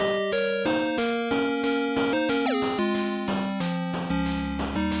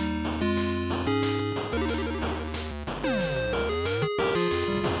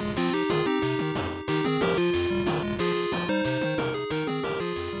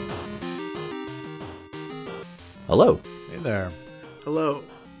Hello. Hey there. Hello.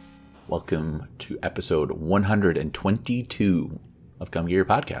 Welcome to episode 122 of Come Get Your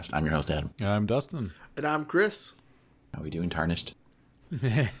Podcast. I'm your host, Adam. I'm Dustin. And I'm Chris. How are we doing, Tarnished?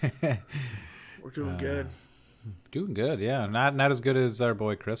 We're doing good. Doing good, yeah. Not as good as our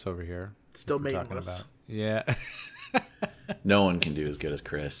boy Chris over here. Still we're talking maidenless. about. Yeah. No one can do as good as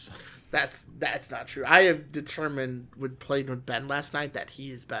Chris. That's not true. I have determined with playing with Ben last night that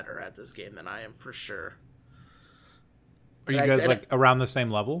he is better at this game than I am for sure. Are you guys like around the same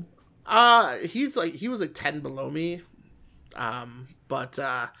level? He was like 10 below me. But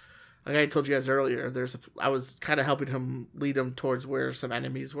like I told you guys earlier, I was kind of helping him lead him towards where some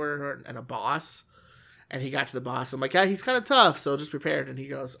enemies were and a boss. And he got to the boss. I'm like, yeah, he's kind of tough, so just prepared. And he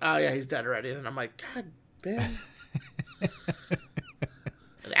goes, oh yeah, he's dead already. And I'm like, God, Ben.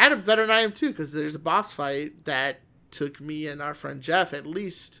 And Adam better than I am too, because there's a boss fight that took me and our friend Jeff at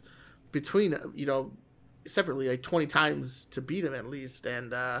least between, separately like 20 times to beat him at least.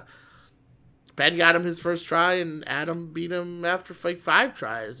 And Ben got him his first try, and Adam beat him after like 5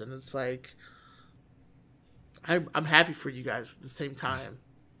 tries. And it's like, I'm happy for you guys at the same time.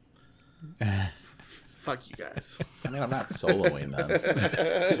 Fuck you guys. I mean, I'm not soloing them.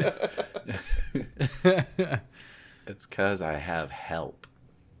 It's because I have help.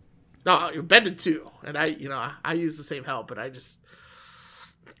 No, you're bended too, and I use the same help, but I just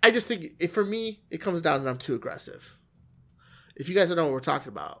think for me it comes down to I'm too aggressive. If you guys don't know what we're talking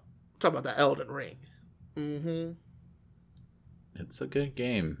about the Elden Ring. Mm-hmm. It's a good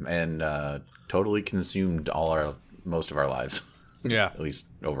game and totally consumed most of our lives. Yeah, at least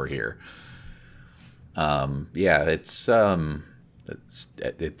over here. Yeah, it's the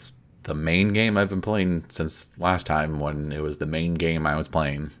main game I've been playing since last time when it was the main game I was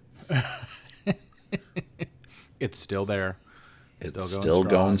playing. It's still there. It's still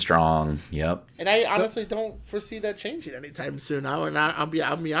going strong. Yep. And I honestly don't foresee that changing anytime soon. I'll be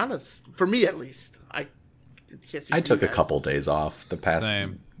honest. For me, at least, I took a couple days off the past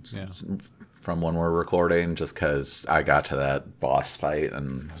from when we're recording, just because I got to that boss fight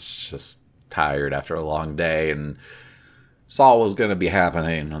and was just tired after a long day and saw what was going to be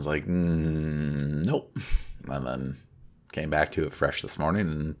happening. I was like, nope. And then came back to it fresh this morning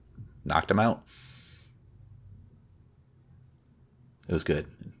and knocked him out. It was good.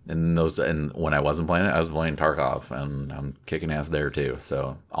 And when I wasn't playing it, I was playing Tarkov, and I'm kicking ass there too.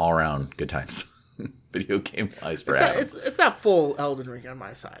 So all around good times. Video game wise for Adam. It's not full Elden Ring on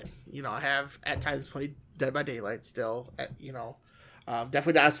my side. I have at times played Dead by Daylight still.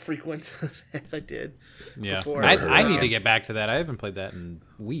 Definitely not as frequent as I did. Yeah, before. I need to get back to that. I haven't played that in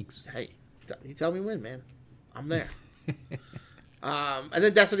weeks. Hey, you tell me when, man. I'm there. And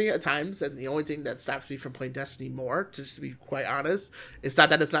then Destiny at times, and the only thing that stops me from playing Destiny more, just to be quite honest, it's not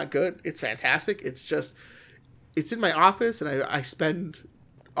that it's not good. It's fantastic. It's just, it's in my office, and I spend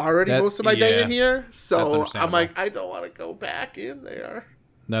most of my day in here. So I'm like, I don't want to go back in there.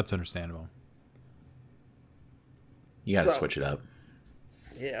 That's understandable. You got to switch it up.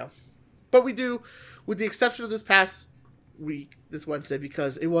 Yeah. But we do, with the exception of this past week, this Wednesday,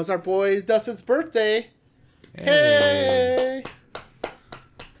 because it was our boy Dustin's birthday. Hey!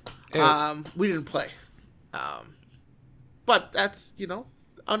 We didn't play. But that's,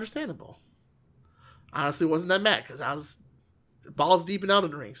 understandable. Honestly, wasn't that mad, because I was balls deep in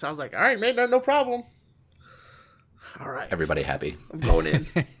Elden Ring. So I was like, all right, man, no problem. All right. Everybody happy. I'm going in.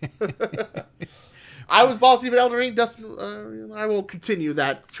 I was balls deep in Elden Ring. Dustin, I will continue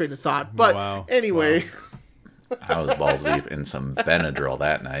that train of thought. But anyway. Wow. I was balls deep in some Benadryl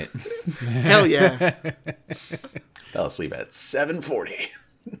that night. Hell yeah. Fell asleep at 7:40.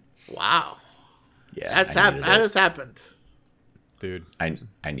 Wow. Yeah, that has happened. Dude. I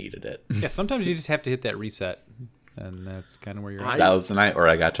needed it. Yeah, sometimes you just have to hit that reset, and that's kind of where you're at. That was the night where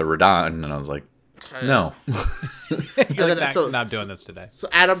I got to Radon, and I was like, no. You're like, not doing this today. So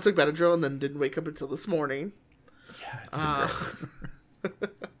Adam took Benadryl and then didn't wake up until this morning. Yeah, it's been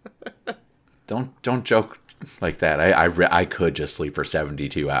great. Don't joke like that. I could just sleep for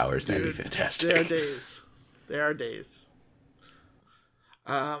 72 hours. Dude, that'd be fantastic. There are days.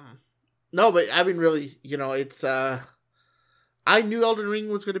 No, but I mean, really, it's, I knew Elden Ring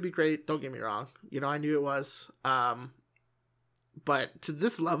was going to be great. Don't get me wrong. I knew it was. But to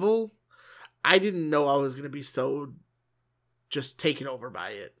this level, I didn't know I was going to be so just taken over by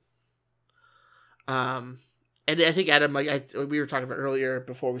it. And I think, Adam, we were talking about earlier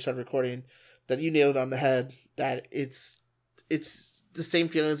before we started recording, that you nailed it on the head, that it's the same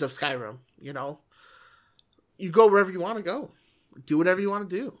feelings of Skyrim, You go wherever you want to go. Do whatever you want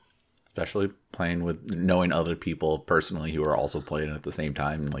to do. Especially playing with, knowing other people personally who are also playing at the same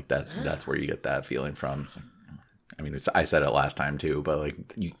time, like that. Yeah. That's where you get that feeling from. It's like, I mean, I said it last time too, but like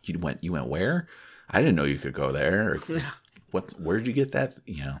you went where? I didn't know you could go there. Or, where did you get that?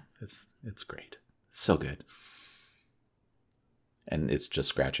 You know, it's great. It's so good. And it's just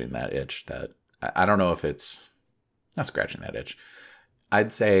scratching that itch that I don't know if it's not scratching that itch.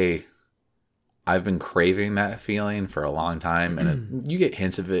 I'd say I've been craving that feeling for a long time, and you get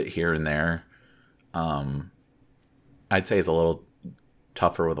hints of it here and there. I'd say it's a little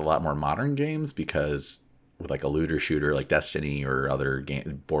tougher with a lot more modern games because with like a looter shooter like Destiny or other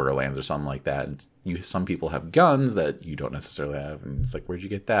Borderlands or something like that, and some people have guns that you don't necessarily have, and it's like, where'd you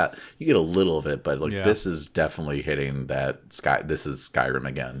get that? You get a little of it, but like this is definitely hitting that this is Skyrim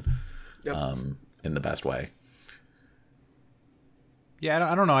again, in the best way.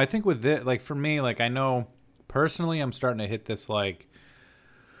 Yeah, I don't know. I think with this, like for me, like I know personally, I'm starting to hit this like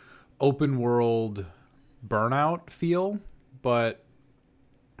open world burnout feel, but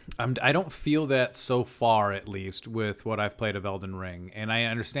I don't feel that so far, at least with what I've played of Elden Ring. And I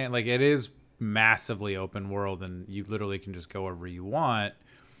understand like it is massively open world and you literally can just go wherever you want.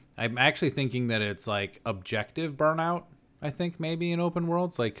 I'm actually thinking that it's like objective burnout. I think maybe in open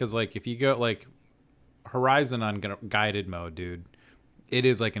worlds, like, cause like if you go like Horizon on guided mode, dude, it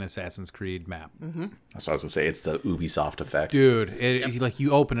is like an Assassin's Creed map. Mm-hmm. That's what I was gonna say. It's the Ubisoft effect, dude. Like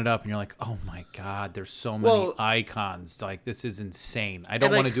you open it up and you're like, oh my god, there's so many icons. Like this is insane. I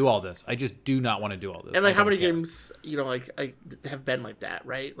don't want to do all this. I just do not want to do all this. And like how many games, like have been like that,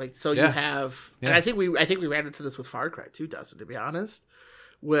 right? Like so you have, and I think we ran into this with Far Cry too, Dustin. To be honest,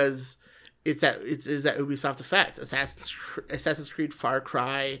 it's that Ubisoft effect. Assassin's Creed, Far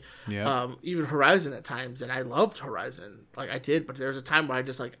Cry, even Horizon at times, and I loved Horizon, like I did. But there's a time where I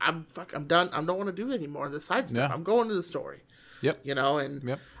just like I'm done. I don't want to do any more of this side stuff. I'm going to the story. Elden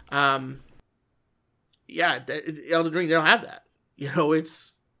Ring, they don't have that.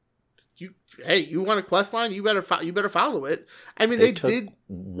 It's you. Hey, you want a quest line? You better follow it. I mean, they did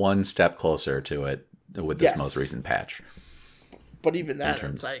one step closer to it with this most recent patch. But even that,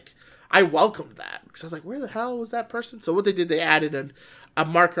 it's like. I welcomed that because I was like, where the hell was that person? So what they did, they added a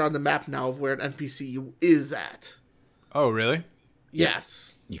marker on the map now of where an NPC is at. Oh, really?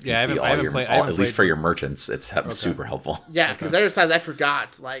 Yes. You can see at least for your merchants, it's super helpful. Yeah, because there's times I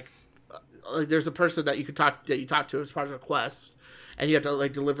forgot, like there's a person that you talk to as part of a quest, and you have to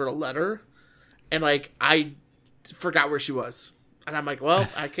like deliver a letter, and like I forgot where she was, and I'm like, well,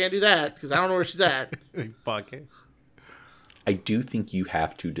 I can't do that because I don't know where she's at. Fuck it. I do think you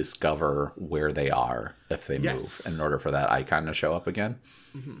have to discover where they are if they move in order for that icon to show up again.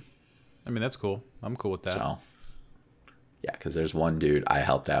 Mm-hmm. I mean, that's cool. I'm cool with that. So, yeah, because there's one dude I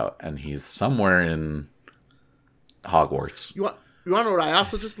helped out, and he's somewhere in Hogwarts. You want to know what I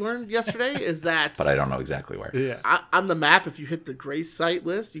also just learned yesterday? Is that... But I don't know exactly where. Yeah. On the map, if you hit the Grace site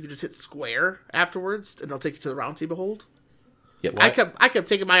list, you can just hit square afterwards, and it'll take you to the Round Table Hold. Yep. I kept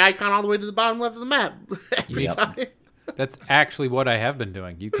taking my icon all the way to the bottom left of the map every time. That's actually what I have been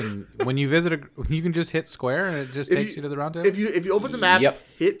doing. You can when you visit you can just hit square and it just takes you to the round table. If you open the map,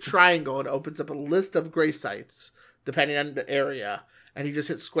 hit triangle and it opens up a list of Grace sites depending on the area, and you just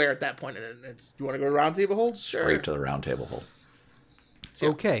hit square at that point, and it's you want to go to round table hold? Sure. Straight to the round table hold. So,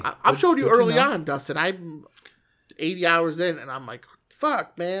 okay. I'm showing you early on, Dustin. I'm 80 hours in, and I'm like,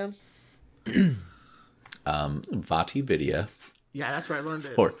 fuck, man. VaatiVidya. Yeah, that's where I learned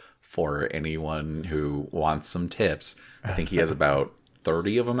it. For anyone who wants some tips, I think he has about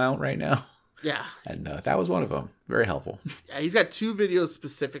 30 of them out right now. Yeah. And that was one of them. Very helpful. Yeah, he's got 2 videos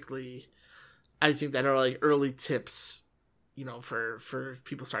specifically, I think, that are like early tips, for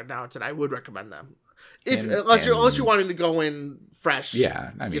people starting out, and I would recommend them. Unless you're wanting to go in fresh.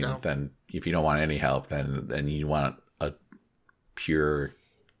 Yeah, I mean, then if you don't want any help, then you want a pure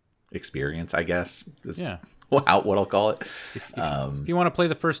experience, I guess. What I'll call it. If you want to play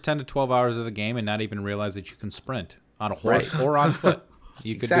the first 10 to 12 hours of the game and not even realize that you can sprint on a horse or on foot,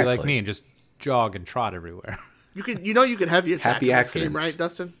 you could be like me and just jog and trot everywhere. You can heavy attack Happy in this accidents. game, right,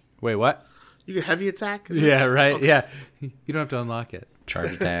 Dustin? Wait, what? You can heavy attack? Yeah, right. Okay. Yeah. You don't have to unlock it.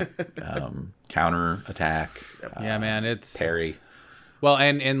 Charge attack, counter attack. Yeah, man, it's parry. Well,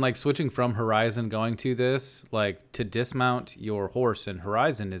 and like switching from Horizon going to this, like to dismount your horse in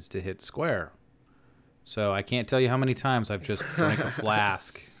Horizon is to hit square. So I can't tell you how many times I've just drank a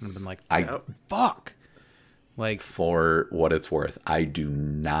flask and been like, fuck. Like, for what it's worth, I do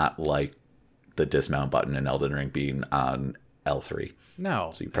not like the dismount button in Elden Ring being on L3. No.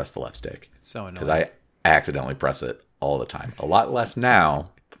 So you press the left stick. It's so annoying. Because I accidentally press it all the time. A lot less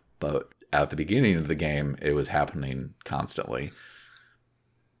now, but at the beginning of the game, it was happening constantly.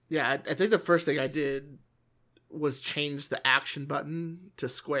 Yeah, I think the first thing I did was change the action button to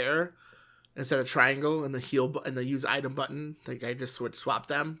square. instead of triangle and the heal and the use item button. Like I just would swap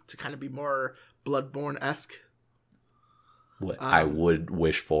them to kind of be more Bloodborne-esque. What I would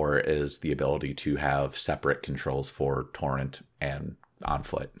wish for is the ability to have separate controls for torrent and on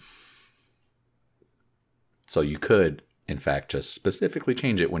foot. So you could, in fact, just specifically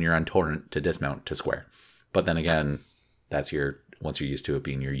change it when you're on torrent to dismount to square. But then again, that's once you're used to it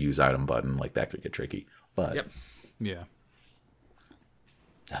being your use item button, like that could get tricky. But yeah.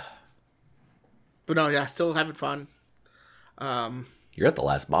 But no, yeah, still having fun. You're at the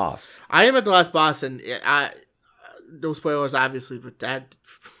last boss. I am at the last boss, and no spoilers, obviously, but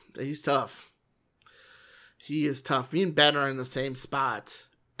he's tough. He is tough. Me and Ben are in the same spot,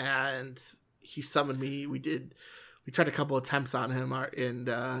 and he summoned me. We tried a couple attempts on him, and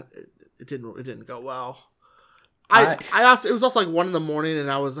it didn't go well. I also, it was also like 1 a.m,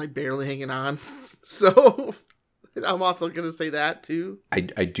 and I was like barely hanging on. So I'm also gonna say that too. I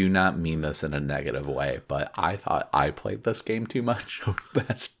do not mean this in a negative way, but I thought I played this game too much over the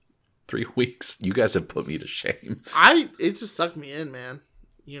past 3 weeks. You guys have put me to shame. It just sucked me in, man.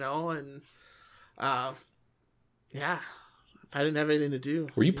 And yeah. If I didn't have anything to do.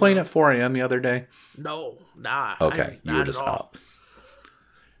 Were you playing at 4 a.m. the other day? No, nah. Okay, you were just up.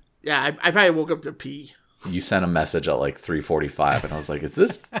 Yeah, I probably woke up to pee. You sent a message at like 3:45, and I was like, "Is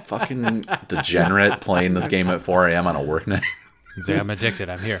this fucking degenerate playing this game at 4 a.m. on a work night?" He's like, "I'm addicted.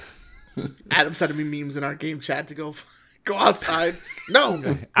 I'm here." Adam sending me memes in our game chat to go outside.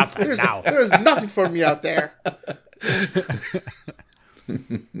 No, outside now. There's nothing for me out there.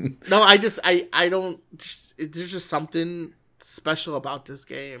 No, I don't. There's just something special about this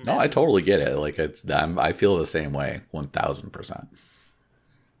game. No, I totally get it. Like I feel the same way, 1,000%.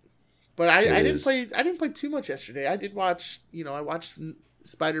 But I didn't play too much yesterday. I did watch. I watched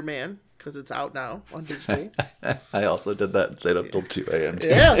Spider-Man because it's out now on digital. I also did that and stayed up till 2 a.m.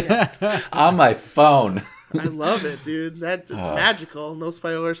 Yeah. On my phone. I love it, dude. It's magical. No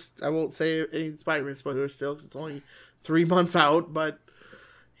spoilers. I won't say any Spider-Man spoilers still because it's only 3 months out. But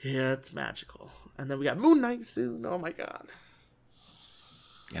yeah, it's magical. And then we got Moon Knight soon. Oh my god.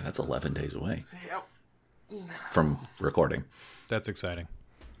 Yeah, that's 11 days away. Yep. From recording. That's exciting.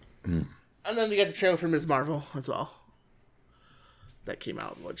 And then we got the trailer for Ms. Marvel as well. That came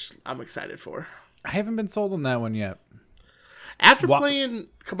out, which I'm excited for. I haven't been sold on that one yet. After playing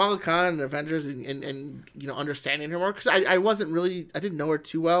Kamala Khan and Avengers and understanding her more, because I didn't know her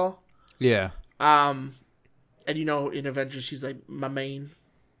too well. Yeah. And in Avengers she's like my main.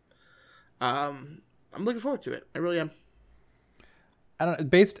 I'm looking forward to it. I really am. I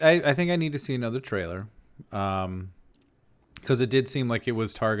think I need to see another trailer. Because it did seem like it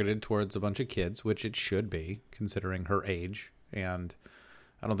was targeted towards a bunch of kids, which it should be, considering her age. And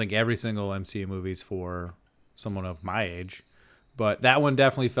I don't think every single MCU movie's for someone of my age. But that one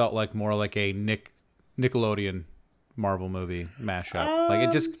definitely felt like more like a Nickelodeon Marvel movie mashup. Like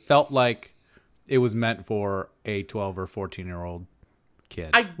it just felt like it was meant for a 12 or 14-year-old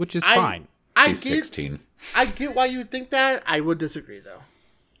kid, which is fine. She's 16. I get why you would think that. I would disagree, though.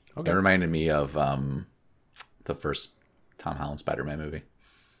 Okay. It reminded me of the first Tom Holland Spider-Man movie.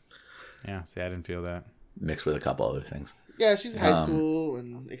 Yeah, see, I didn't feel that. Mixed with a couple other things. Yeah, she's in high school,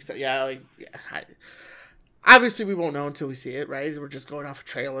 and obviously we won't know until we see it, right? We're just going off a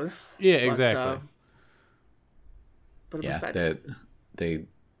trailer. Yeah, exactly. But yeah, they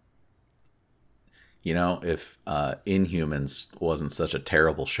if Inhumans wasn't such a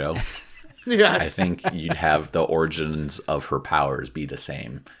terrible show, yes. I think you'd have the origins of her powers be the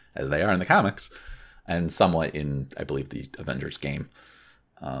same as they are in the comics. And somewhat in, I believe, the Avengers game.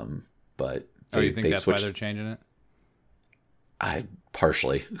 But you think that's why they're changing it?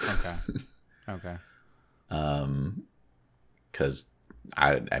 Partially. Okay. Because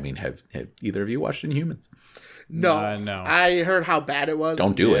have either of you watched Inhumans? No. No. I heard how bad it was.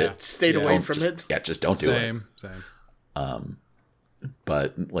 Don't do it. Stayed away from it. Yeah, just don't do it. Same.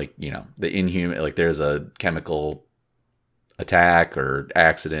 But the Inhuman, there's a chemical attack or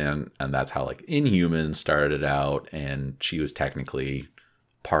accident, and that's how Inhumans started out, and she was technically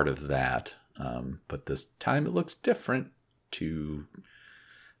part of that. But this time it looks different to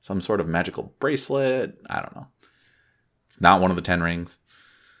some sort of magical bracelet. I don't know. It's not one of the 10 rings.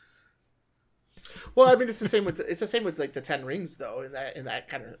 Well, I mean, it's the same with the 10 rings, though. In that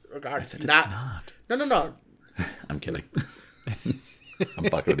kind of regard, it's not. No. I'm kidding. I'm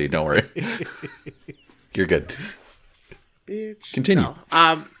fucking with you. Don't worry. You're good. Bitch. Continue. No.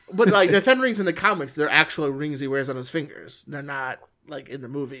 But the 10 rings in the comics, they're actual rings he wears on his fingers. They're not in the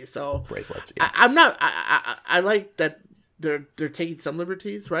movie. So bracelets. Yeah. I'm not. I like that they're taking some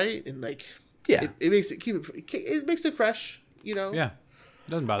liberties, right? And yeah, it makes it fresh. Yeah,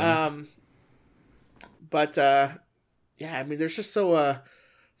 doesn't bother me. But yeah, I mean, there's just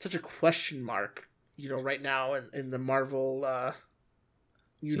such a question mark, right now in the Marvel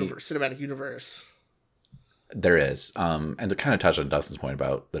cinematic universe. There is, and to kind of touch on Dustin's point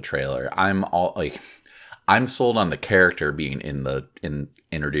about the trailer, I'm sold on the character being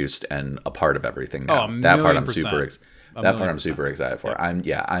introduced and a part of everything now. That part I'm super excited for.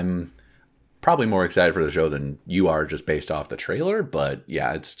 Yeah. I'm probably more excited for the show than you are just based off the trailer, but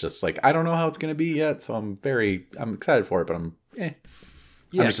yeah, it's just like I don't know how it's going to be yet, so I'm excited for it, but I'm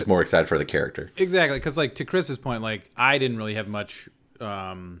just more excited for the character. Exactly, because like to Chris's point, like I didn't really have much.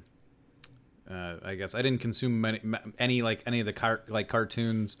 I guess I didn't consume any of the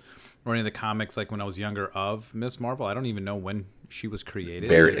cartoons or any of the comics like when I was younger of Miss Marvel. I don't even know when she was created.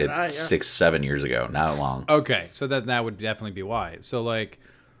 6-7 years ago, not long. Okay, so that would definitely be why. So like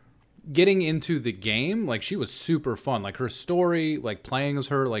getting into the game, like she was super fun. Like her story, like playing as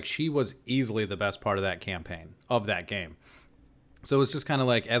her, like she was easily the best part of that campaign of that game. So it was just kind of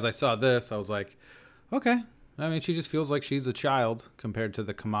like as I saw this, I was like, okay. I mean, she just feels like she's a child compared to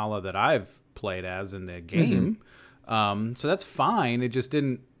the Kamala that I've played as in the game. Mm-hmm. So that's fine. It just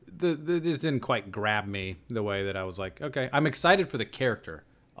didn't. It just didn't quite grab me the way that I was like, okay, I'm excited for the character,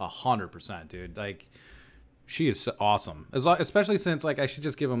 100%, dude. Like, she is awesome, especially since like I should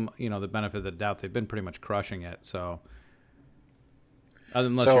just give them, the benefit of the doubt. They've been pretty much crushing it. So,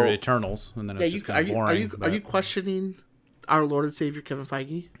 unless you're Eternals, and then it's just kind of boring. Are you questioning our Lord and Savior Kevin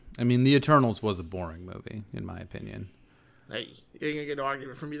Feige? I mean, The Eternals was a boring movie, in my opinion. Hey, you ain't gonna get no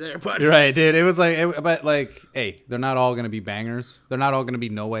argument from me there, but right, dude. It was like, hey, they're not all gonna be bangers. They're not all gonna be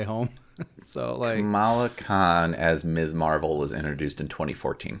No Way Home. So like, Kamala Khan as Ms. Marvel was introduced in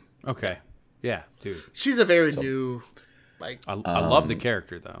 2014. Okay, yeah, dude. She's a very new. Like, I love the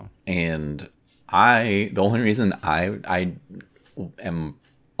character though, and the only reason I am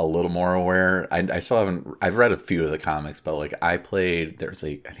a little more aware. I still haven't. I've read a few of the comics, but like I played. I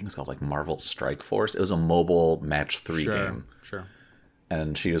think it was called like Marvel Strike Force. It was a mobile match 3 game. Sure.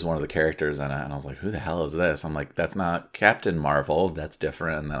 And she was one of the characters in it, and I was like, "Who the hell is this?" I'm like, "That's not Captain Marvel. That's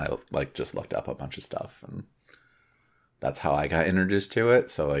different." And then I like just looked up a bunch of stuff, and that's how I got introduced to it.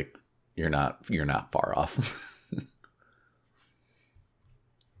 So like, you're not far off.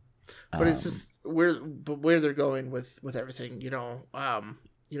 But it's just where they're going with everything, you got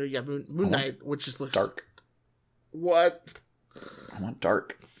Moon Knight, which just looks dark. What? I want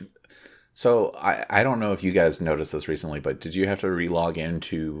dark. So I don't know if you guys noticed this recently, but did you have to re-log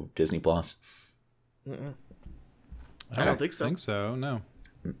into Disney Plus? Mm-mm. I don't think so. No.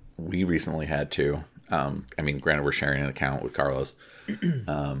 We recently had to. I mean, granted, we're sharing an account with Carlos,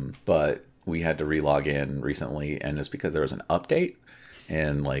 but we had to re-log in recently, and it's because there was an update,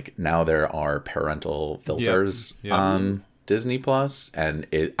 and like now there are parental filters on Disney Plus, and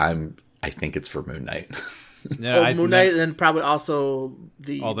I think it's for Moon Knight. Yeah, Moon Knight, and then probably also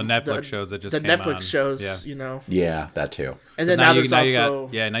all the Netflix shows that just came Netflix on. shows, Yeah, that too. And then now there's also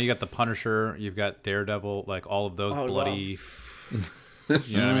now you got the Punisher, you've got Daredevil, like all of those bloody. Wow.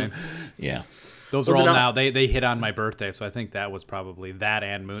 You know what I mean? Yeah. Those are all now. They hit on my birthday, so I think that was probably that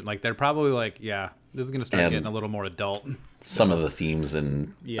and Moon. Like they're probably like, yeah, this is gonna start getting a little more adult. Some of the themes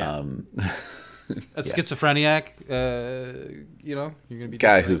and a schizophreniac, you're gonna be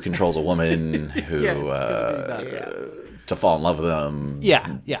guy who controls a woman who to fall in love with them.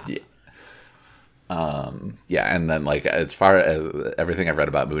 Yeah. And then like as far as everything I've read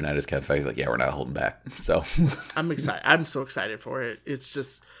about Moon Knight is Kevin Feige's like, we're not holding back. So I'm excited. I'm so excited for it. It's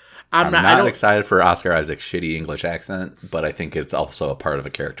just I'm not excited for Oscar Isaac's shitty English accent, but I think it's also a part of a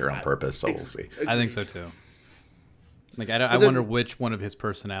character on purpose. So we'll see. I think so too. Like I wonder which one of his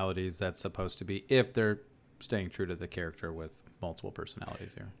personalities that's supposed to be, if they're staying true to the character with multiple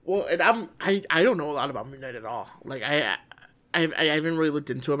personalities here. Well, and I don't know a lot about Moon Knight at all. Like I haven't really looked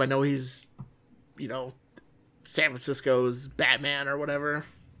into him. I know he's, San Francisco's Batman or whatever.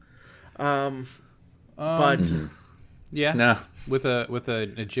 But yeah, no, with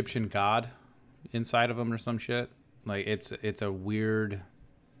an Egyptian god inside of him or some shit. Like it's a weird.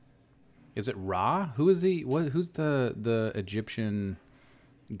 Is it Ra? Who is he? Who's the Egyptian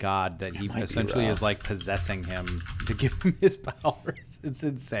god that he essentially is like possessing him to give him his powers? It's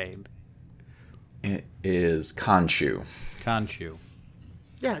insane. It is Khonshu.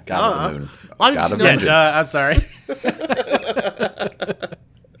 Yeah, God of the moon. Why didn't you know that? I'm sorry.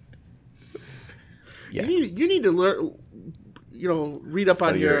 Yeah. You need to learn. Read up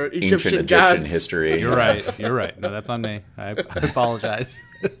on your Egyptian gods history. You're right. No, that's on me. I apologize.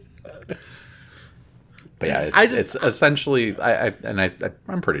 But yeah, it's essentially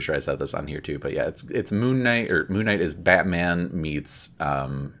I'm pretty sure I said this on here too. But yeah, it's Moon Knight, or Moon Knight is Batman meets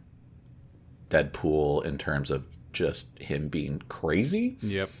Deadpool in terms of just him being crazy.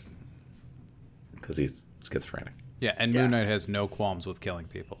 Yep. Because he's schizophrenic. Yeah, and Moon Knight has no qualms with killing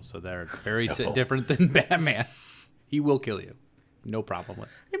people, so they're very different than Batman. He will kill you. No problem with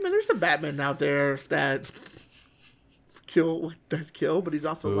it. Hey, man, there's some Batman out there that kill, but he's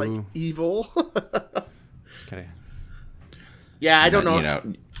also like evil. Just kidding. Yeah, I don't know. You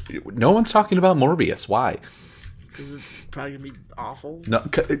know, no one's talking about Morbius. Why? Because it's probably gonna be awful. No,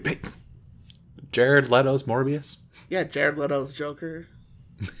 Jared Leto's Morbius. Yeah, Jared Leto's Joker.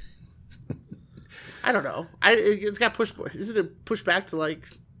 I don't know. It's got pushed. Isn't it pushed back to like?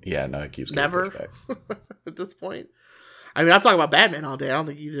 Yeah, no, it keeps never pushed back. At this point. I mean, I'll talk about Batman all day. I don't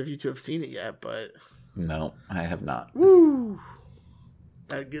think either of you two have seen it yet, but no, I have not. Woo,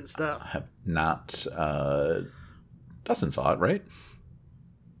 that good stuff. I have not. Dustin saw it, right?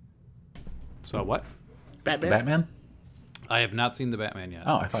 So what? Batman. I have not seen the Batman yet.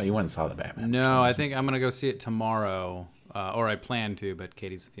 Oh, I thought you went and saw the Batman. No, I think I'm gonna go see it tomorrow, or I plan to. But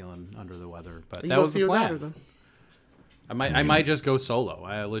Katie's feeling under the weather. But that was the plan. I might just go solo.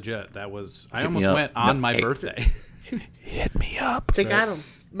 I legit. That was. I almost went on my birthday. Hit me up. Take Adam.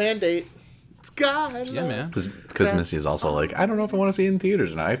 Mandate. It's God. Yeah, man. Because Missy is also like, I don't know if I want to see it in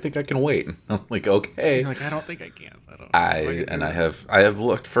theaters, and I think I can wait. I'm like, okay. You're like, I don't think I can. I have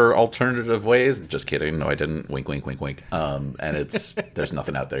looked for alternative ways. Just kidding. No, I didn't. Wink, wink, wink, wink. And there's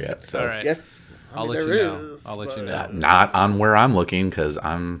nothing out there yet. So all right. Yes. I'll let you know. I'll let you know. Not on where I'm looking because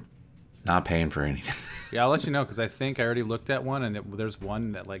I'm not paying for anything. Yeah, I'll let you know because I think I already looked at one, and there's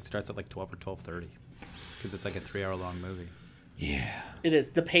one that like starts at like 12 or 12:30 because it's like a 3-hour long movie. Yeah, it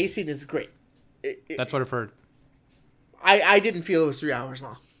is. The pacing is great. That's what I've heard. I didn't feel it was 3 hours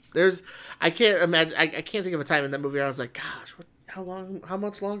long. I can't imagine. I can't think of a time in that movie where I was like, gosh, how long? How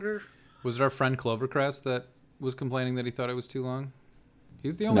much longer? Was it our friend Clovercrest that was complaining that he thought it was too long?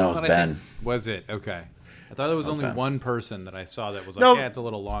 He's the only one. No, it was Ben. Was it? Okay. I thought there was only one person that I saw that was like, yeah, it's a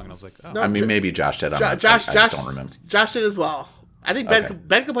little long. And I was like, oh. No, I mean, maybe Josh did. I just don't remember. Josh did as well. I think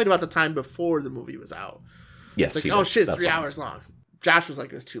Ben complained about the time before the movie was out. Yes. Like, oh, shit, 3 hours long. Josh was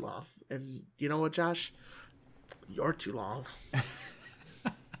like, it was too long. And you know what, Josh? You're too long.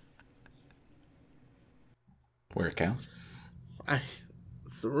 Where it counts?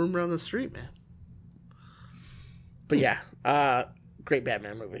 It's the rumor on the street, man. But yeah, great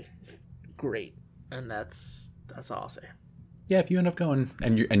Batman movie. Great. And that's all I'll say. Yeah, if you end up going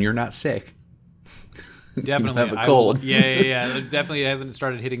and you're not sick, definitely you have a cold. Yeah. It definitely hasn't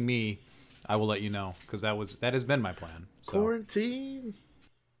started hitting me. I will let you know because that has been my plan. So. Quarantine.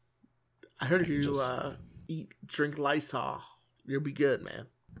 I heard if you drink Lysol, you'll be good, man.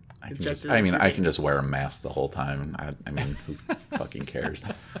 I can just wear a mask the whole time. I mean, who fucking cares?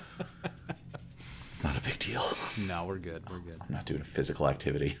 It's not a big deal. No, we're good. I'm not doing a physical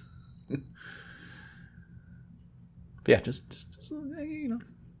activity. But yeah, just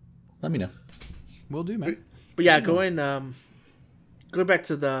let me know. We'll do, man. But yeah, going back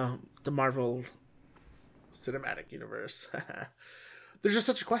to the Marvel Cinematic Universe. There's just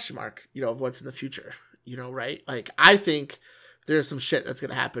such a question mark, of what's in the future, right? Like, I think there's some shit that's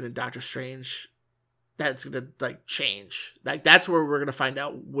gonna happen in Doctor Strange that's gonna like change. Like, that's where we're gonna find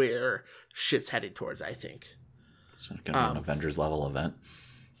out where shit's headed towards. I think it's gonna be an Avengers level event.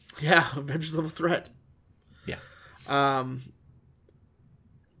 Yeah, Avengers level threat. Yeah. And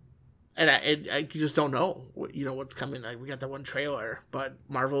I just don't know what's coming. We got that one trailer, but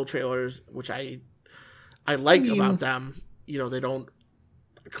Marvel trailers, which I like about them, they don't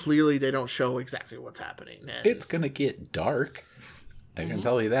show exactly what's happening. And it's gonna get dark. I can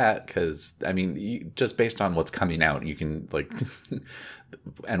tell you that because just based on what's coming out, you can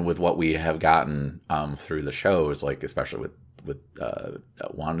and with what we have gotten through the shows, like especially with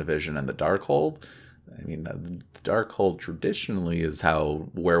WandaVision and the Darkhold. The Darkhold traditionally is how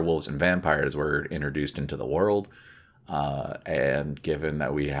werewolves and vampires were introduced into the world. And given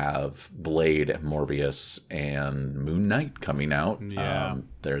that we have Blade, Morbius, and Moon Knight coming out,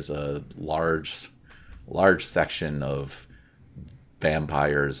 there's a large section of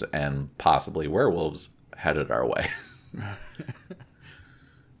vampires and possibly werewolves headed our way.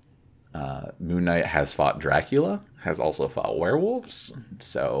 Moon Knight has fought Dracula, has also fought werewolves,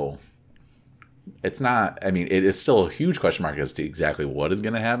 so it's not, it is still a huge question mark as to exactly what is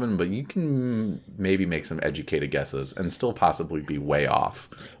going to happen, but you can maybe make some educated guesses and still possibly be way off,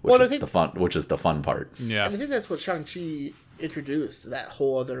 which is the fun part. Yeah. And I think that's what Shang-Chi introduced, that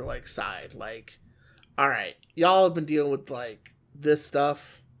whole other side. All right, y'all have been dealing with this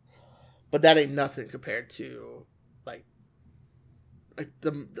stuff, but that ain't nothing compared to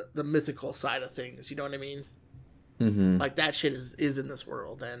the mythical side of things. You know what I mean? Mm-hmm. That shit is in this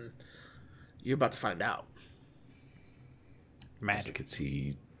world, and You're about to find out. I could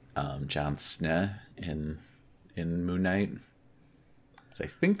see Jon Snow in Moon Knight. I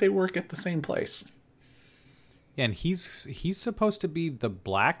think they work at the same place. Yeah, and he's supposed to be the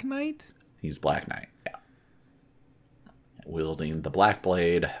Black Knight? He's Black Knight, yeah. Wielding the Black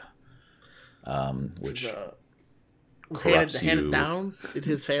Blade, which corrupts handed down in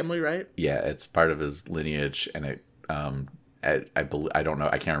his family, right? Yeah, it's part of his lineage, and it I don't know,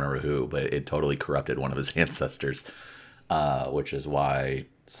 I can't remember who, but it totally corrupted one of his ancestors, which is why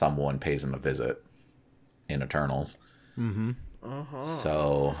someone pays him a visit in Eternals. Mm-hmm. Uh-huh.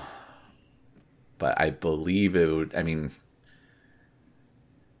 So, but I believe it would, I mean,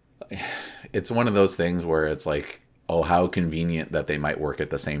 it's one of those things where it's like, oh, how convenient that they might work at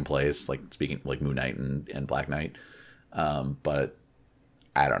the same place, like speaking like Moon Knight and Black Knight. But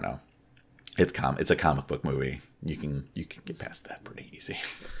I don't know. It's a comic book movie. You can get past that pretty easy.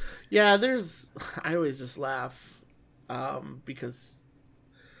 Yeah, I always just laugh because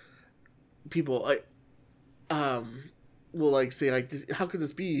people will like say like, how could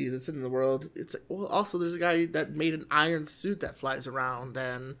this be that's in the world? It's like, well, also there's a guy that made an iron suit that flies around,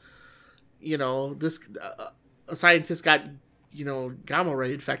 and this a scientist got gamma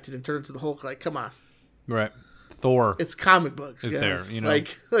ray infected and turned into the Hulk. Like, come on, right? Thor. It's comic books. Is guys. there?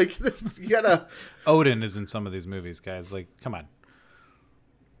 Like you gotta. Odin is in some of these movies, guys. Like, come on.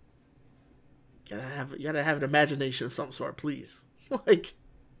 You gotta have an imagination of some sort, please. Like,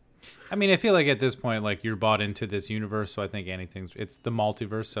 I mean, I feel like at this point, like, you're bought into this universe, so I think it's the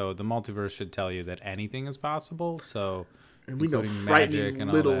multiverse, so the multiverse should tell you that anything is possible. So, and we know frightening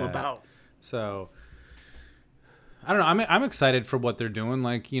little about. So, I don't know. I'm excited for what they're doing,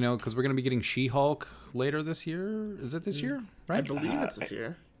 like, because we're gonna be getting She-Hulk later this year. Is it this year? Right? I believe it's this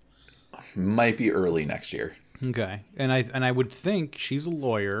year. Might be early next year. Okay, and I would think she's a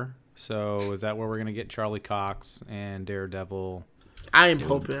lawyer. So is that where we're gonna get Charlie Cox and Daredevil? I am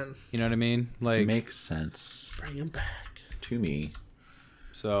hoping. You know what I mean? Like, makes sense. Bring him back to me.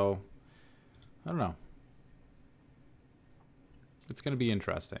 So I don't know. It's gonna be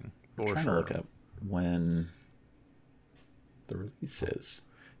interesting. I'm trying to look up when the release is.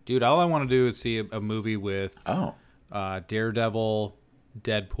 Dude, all I want to do is see a movie with Daredevil,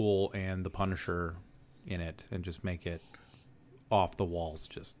 Deadpool, and the Punisher in it, and just make it off the walls,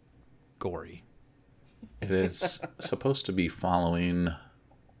 just gory. It is supposed to be following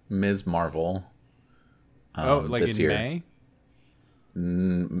Ms. Marvel. Like this in year. May?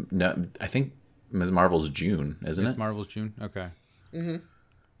 No, I think Ms. Marvel's June, isn't it? Ms. Marvel's June? Okay. Mm-hmm.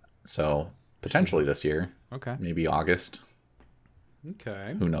 So, potentially this year. Okay. Maybe August.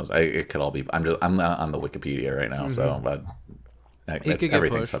 Okay. Who knows? It could all be. I'm not on the Wikipedia right now, so but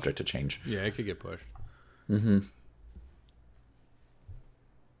everything's subject to change. Yeah, it could get pushed. Mm-hmm.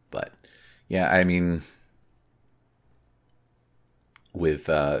 But yeah, I mean, with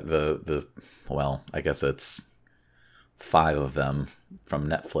the I guess it's 5 of them from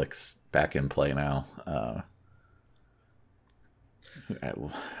Netflix back in play now.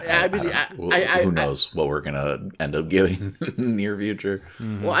 Who knows what we're gonna end up getting in the near future?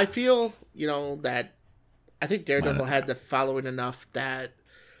 Mm-hmm. Well, I feel that I think Daredevil had the following enough that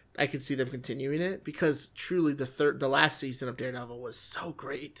I could see them continuing it, because truly the last season of Daredevil was so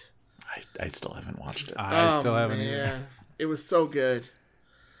great. I still haven't watched it. I still haven't. Yeah, it was so good.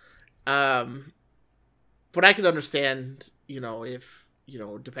 But I can understand, if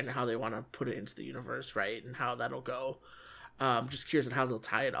depending on how they want to put it into the universe, right, and how that'll go. Just curious on how they'll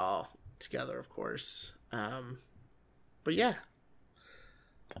tie it all together, of course. But yeah,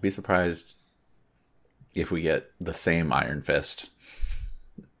 I'll be surprised if we get the same Iron Fist.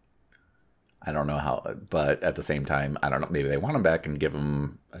 I don't know how, but at the same time, I don't know. Maybe they want him back and give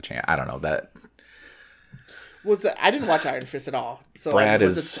him a chance. I don't know. That was I didn't watch Iron Fist at all. So Brad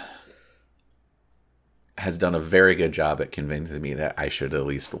has done a very good job at convincing me that I should at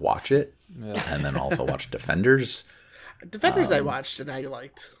least watch it, and then also watch Defenders. Defenders I watched and I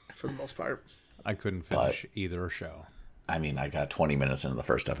liked for the most part. I couldn't finish either show. I mean, I got 20 minutes into the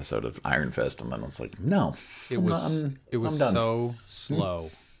first episode of Iron Fist, and then I was like, no. It was so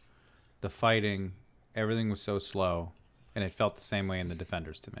slow. The fighting, everything was so slow, and it felt the same way in the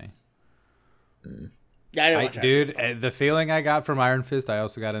Defenders to me. Yeah, the feeling I got from Iron Fist, I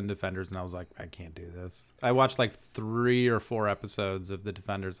also got in Defenders, and I was like, I can't do this. I watched like 3 or 4 episodes of the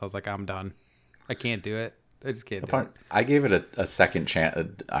Defenders. I was like, I'm done. I can't do it. I just can't do it. I gave it a second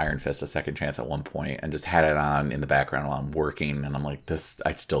chance, Iron Fist, a second chance at one point, and just had it on in the background while I'm working, and I'm like,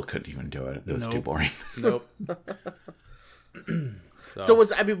 I still couldn't even do it. It was too boring. Nope. So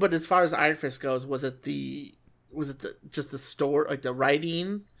but as far as Iron Fist goes, was it was it just the story, like the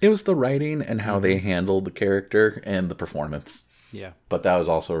writing? It was the writing and how they handled the character and the performance. Yeah. But that was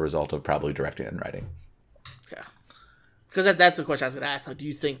also a result of probably directing and writing. Okay. Because that's the question I was going to ask. Like, do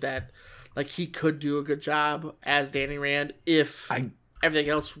you think that like he could do a good job as Danny Rand if everything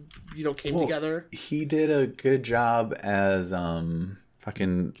else, came together? He did a good job as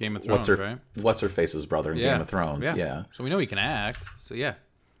fucking Game of Thrones, right? What's her face's brother in Game of Thrones? Yeah. So we know he can act. So yeah.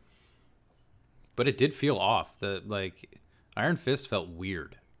 But it did feel off. Iron Fist felt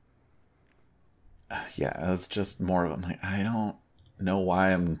weird. Yeah, it was just more of like, I don't know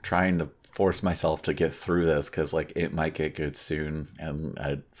why I'm trying to force myself to get through this, because like it might get good soon,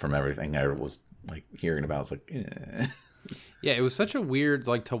 and from everything I was like hearing about, I was like, eh. Yeah, it was such a weird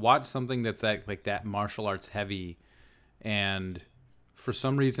to watch something that's like that martial arts heavy, and for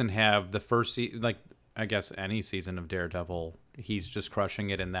some reason have the first I guess any season of Daredevil, he's just crushing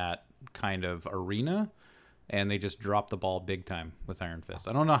it in that kind of arena, and they just drop the ball big time with Iron Fist.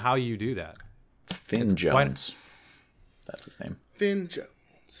 I don't know how you do that. It's Finn Jones. That's his name. Finn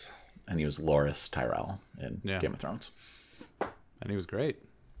Jones. And he was Loras Tyrell in Game of Thrones. And he was great.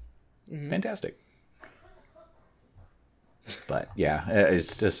 Mm-hmm. Fantastic. But yeah,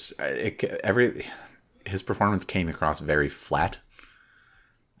 it's just his performance came across very flat.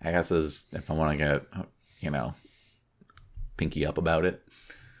 I guess if I want to get pinky up about it.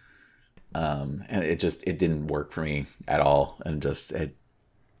 And it didn't work for me at all, and the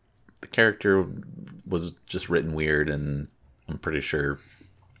character was just written weird, and I'm pretty sure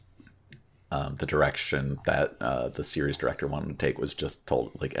the direction that the series director wanted to take was just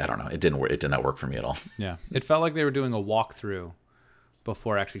told, like, I don't know, it didn't work. It did not work for me at all. Yeah, it felt like they were doing a walkthrough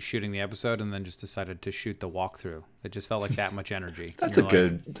before actually shooting the episode, and then just decided to shoot the walkthrough. It just felt like that much energy. That's a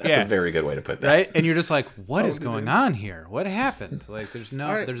very good way to put that. Right? And you're just like, what is going on here? What happened? Like, there's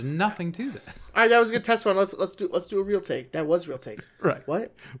nothing to this. All right, that was a good test one. Let's do a real take. That was real take. Right.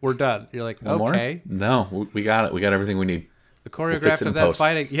 What? We're done. You're like, One okay. More? No, we got it. We got everything we need. The choreograph of that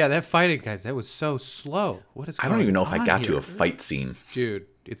fighting. Yeah, that fighting, guys, that was so slow. What is going on? I don't even know if I got here? to a fight scene. Dude,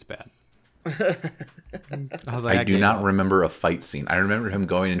 it's bad. I do not remember a fight scene. I remember him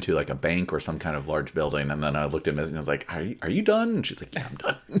going into like a bank or some kind of large building, and then I looked at him and I was like, "Are you done?" And she's like, "Yeah, I'm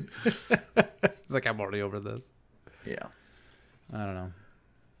done." He's like, "I'm already over this." Yeah, I don't know.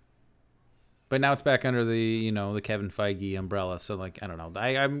 But now it's back under the the Kevin Feige umbrella. So like, I don't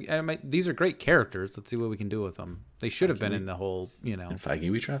know. These are great characters. Let's see what we can do with them. They should have been in the whole In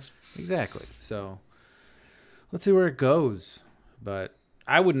Feige we trust. Exactly. So let's see where it goes. But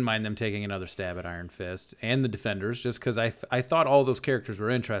I wouldn't mind them taking another stab at Iron Fist and the Defenders, just because I thought all those characters were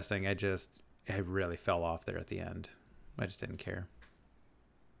interesting. I really fell off there at the end. I just didn't care.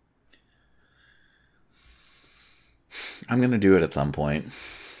 I'm going to do it at some point.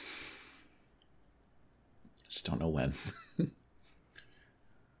 Just don't know when.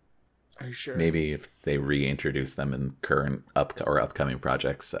 Are you sure? Maybe if they reintroduce them in current upcoming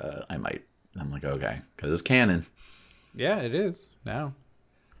projects, I might. I'm like, okay, because it's canon. Yeah, it is now.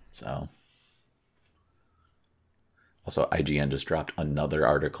 So, also, IGN just dropped another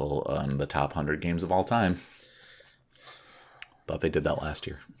article on the top 100 games of all time. Thought they did that last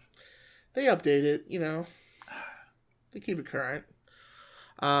year. They update it, They keep it current.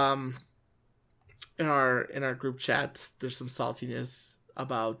 In our group chat, there's some saltiness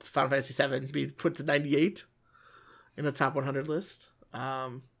about Final Fantasy VII being put to 98 in the top 100 list.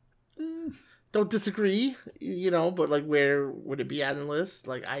 Don't disagree, but like, where would it be at in the list?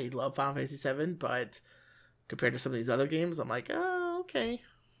 Like, I love Final Fantasy VII, but compared to some of these other games, I'm like, oh, okay.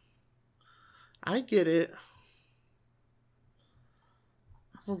 I get it.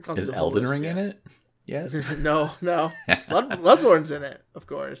 Is Elden Ring in it? Yeah. No. Bloodborne's in it, of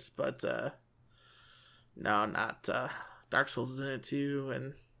course, but no, not Dark Souls is in it too,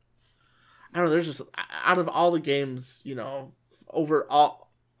 and I don't know. There's just, out of all the games, over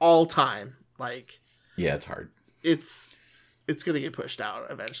all time, like, yeah, it's hard. It's gonna get pushed out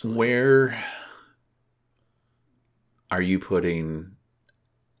eventually. Where are you putting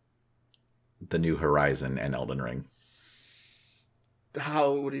the New Horizon and Elden Ring?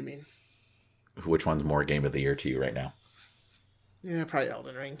 What do you mean? Which one's more game of the year to you right now? Yeah, probably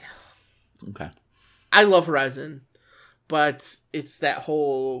Elden Ring. Okay. I love Horizon, but it's that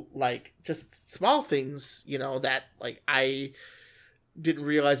whole, like, just small things, that, like, I didn't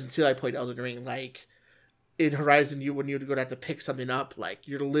realize until I played Elden Ring. Like, in Horizon, when you go to have to pick something up, like,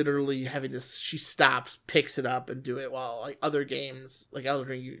 you're literally having this, she stops, picks it up, and do it, while, like, other games, like Elden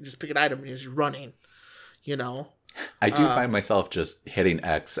Ring, you just pick an item and you're just running, I do find myself just hitting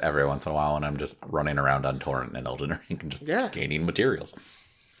X every once in a while, and I'm just running around on Torrent and Elden Ring and just gaining materials.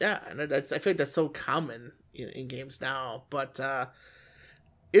 Yeah, and I feel like that's so common in games now. But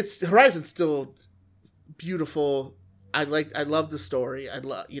Horizon's still beautiful. I love the story. I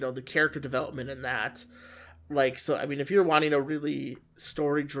love the character development in that. Like, so I mean, if you're wanting a really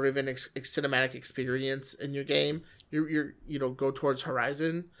story driven cinematic experience in your game, you're go towards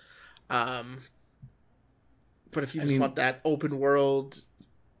Horizon. But if you just want that open world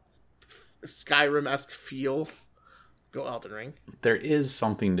Skyrim-esque feel, go Elden Ring. There is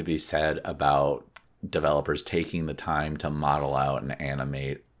something to be said about developers taking the time to model out and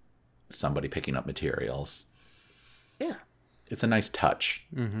animate somebody picking up materials. Yeah. It's a nice touch.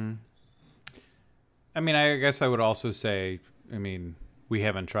 Mm-hmm. I mean, I guess I would also say, we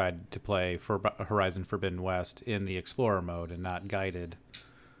haven't tried to play for Horizon Forbidden West in the Explorer mode and not guided.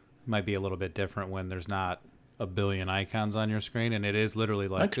 Might be a little bit different when there's not a billion icons on your screen, and it is literally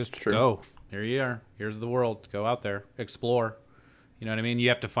like, just go. Here you are. Here's the world. Go out there. Explore. You know what I mean? You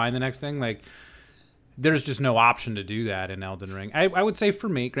have to find the next thing. Like, there's just no option to do that in Elden Ring. I would say for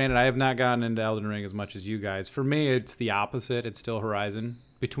me, granted, I have not gotten into Elden Ring as much as you guys. For me, it's the opposite. It's still Horizon.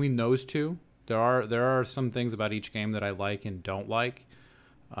 Between those two, there are some things about each game that I like and don't like.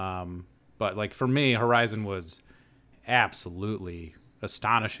 But like for me, Horizon was absolutely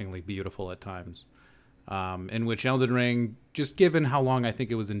astonishingly beautiful at times. In which Elden Ring, just given how long I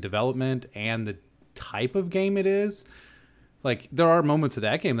think it was in development and the type of game it is, like there are moments of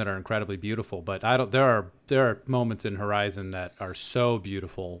that game that are incredibly beautiful, but there are moments in Horizon that are so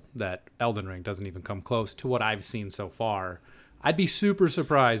beautiful that Elden Ring doesn't even come close to what I've seen so far. I'd be super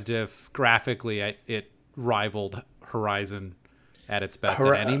surprised if graphically it rivaled Horizon at its best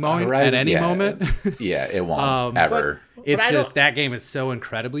at any moment. Yeah, it won't ever. But it's just that game is so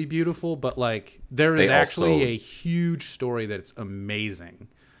incredibly beautiful, but like there is actually a huge story that's amazing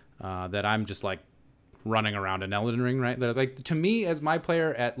that I'm just like running around in Elden Ring right there. Like to me, as my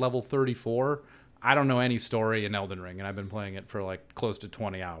player at level 34, I don't know any story in Elden Ring, and I've been playing it for like close to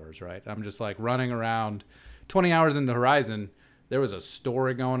 20 hours. Right, I'm just like running around. 20 hours into Horizon, there was a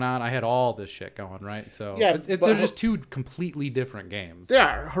story going on. I had all this shit going, right? So yeah, they're just two completely different games. They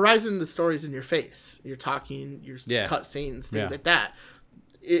are. Horizon, the story's in your face. You're talking, your cut scenes, things like that.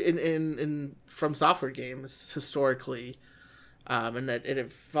 In From Software games, historically, and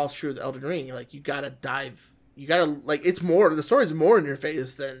it falls true with Elden Ring, like you gotta dive. You gotta like it's more. The story's more in your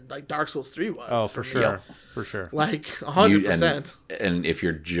face than like Dark Souls 3 was. Oh, for sure, for sure. Like 100%. And if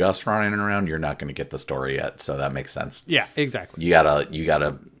you're just running around, you're not going to get the story yet. So that makes sense. Yeah, exactly. You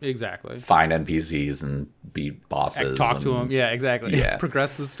gotta exactly find NPCs and beat bosses. Talk to them. Yeah, exactly. Yeah.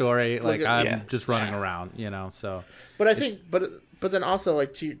 Progress the story. Like I'm just running around, So. But I think, but then also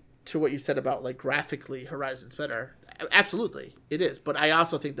like to what you said about like graphically, Horizon's better. Absolutely, it is. But I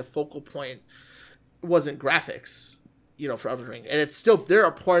also think the focal point wasn't graphics, for Elden Ring, and it's still there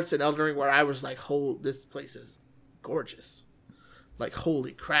are parts in Elden Ring where I was like, this place is gorgeous, like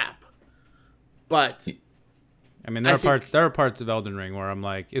holy crap. But I mean, there are parts of Elden Ring where I'm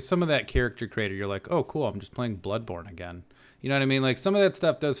like, if some of that character creator, you're like, oh cool, I'm just playing Bloodborne again. You know what I mean? Like some of that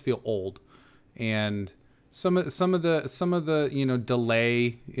stuff does feel old, and some of the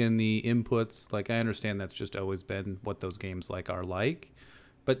delay in the inputs. Like I understand that's just always been what those games are like.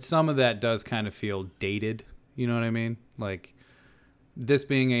 But some of that does kind of feel dated, you know what I mean? Like, this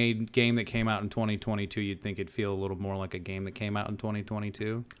being a game that came out in 2022, you'd think it'd feel a little more like a game that came out in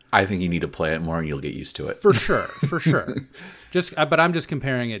 2022. I think you need to play it more and you'll get used to it. For sure. But I'm just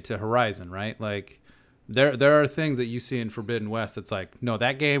comparing it to Horizon, right? Like, there are things that you see in Forbidden West that's like, no,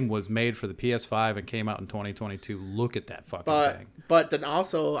 that game was made for the PS5 and came out in 2022. Look at that fucking thing. But then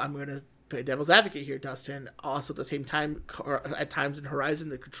also, I'm going to play devil's advocate here, Dustin. Also, at the same time, at times in Horizon,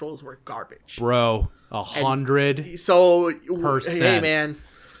 the controls were garbage. Bro, 100%. So, hey, man.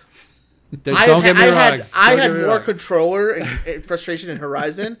 Don't get me wrong. I had more controller and frustration in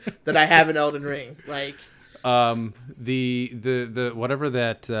Horizon than I have in Elden Ring. Like, the whatever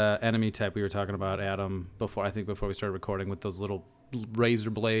that enemy type we were talking about, Adam, before we started recording, with those little razor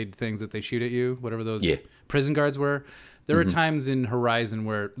blade things that they shoot at you, whatever those prison guards were. There are times in Horizon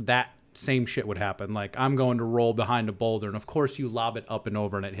where that same shit would happen. Like, I'm going to roll behind a boulder, and of course you lob it up and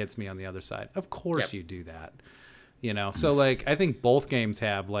over and it hits me on the other side. Of course you do that. So like I think both games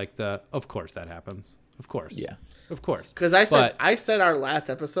have like of course that happens. Of course. Yeah. Of course. Because I said our last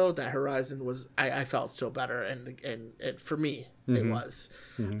episode that Horizon was I felt still better, and for me it was.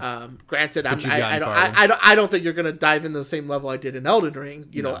 Granted, I don't think you're gonna dive in the same level I did in Elden Ring,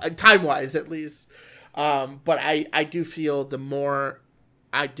 time wise at least. But I do feel the more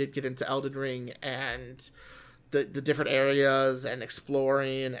I did get into Elden Ring and the different areas and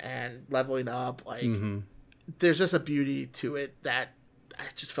exploring and leveling up, like there's just a beauty to it that I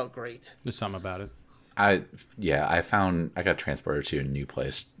just felt great. There's something about it. I got transported to a new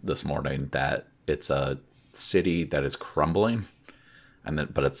place this morning that it's a city that is crumbling,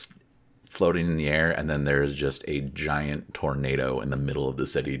 but it's floating in the air, and then there's just a giant tornado in the middle of the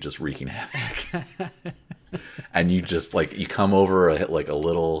city just wreaking havoc. And you just you come over a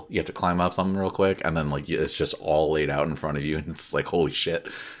little, you have to climb up something real quick, and then it's just all laid out in front of you, and it's like, holy shit,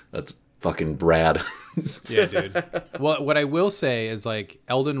 that's fucking Brad. Yeah, dude. Well, what I will say is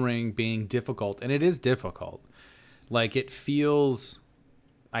Elden Ring being difficult, and it is difficult. It feels,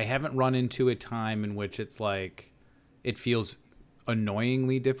 I haven't run into a time in which it's it feels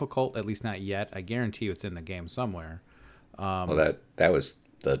annoyingly difficult, at least not yet. I guarantee you it's in the game somewhere. Well, that was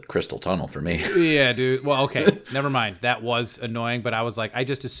the Crystal Tunnel for me. Yeah, dude. Well, okay, never mind. That was annoying, but I was I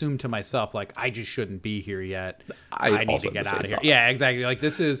just assumed to myself, I just shouldn't be here yet. I need to get out of here. Yeah, exactly.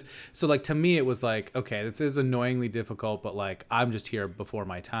 This is, so to me it was okay, this is annoyingly difficult, but I'm just here before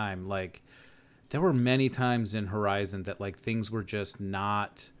my time. There were many times in Horizon that things were just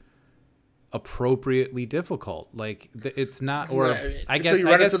not appropriately difficult. It's not, or I guess you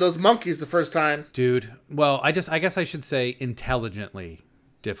run into those monkeys the first time, dude. Well, I guess I should say intelligently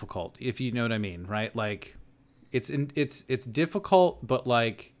difficult, if you know what I mean, right? It's difficult, but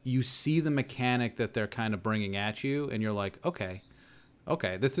you see the mechanic that they're kind of bringing at you, and you're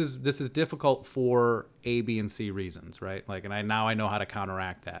okay, this is difficult for A, B, and C reasons, right? And I know how to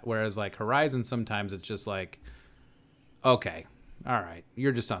counteract that. Whereas Horizon, sometimes it's just okay, all right,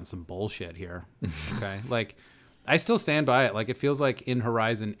 you're just on some bullshit here. Okay. I still stand by it. It feels in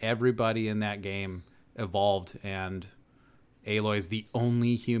Horizon, everybody in that game evolved, and Aloy's the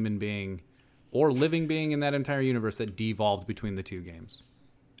only human being or living being in that entire universe that devolved between the two games.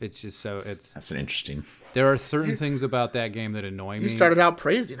 It's just that's an interesting. There are certain things about that game that annoy me. You started out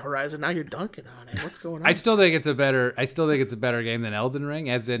praising Horizon, now you're dunking on it. What's going on? I still think it's a better game than Elden Ring,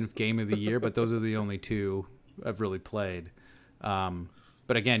 as in Game of the Year, but those are the only two I've really played.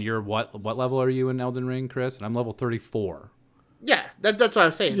 But again, you're what level are you in Elden Ring, Chris? And I'm level 34. Yeah, that's what I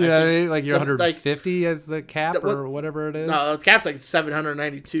was saying. Yeah, you're 150 as the cap or whatever it is. No, the cap's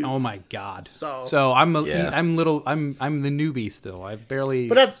 792. Oh my god. So I'm the newbie still. I've barely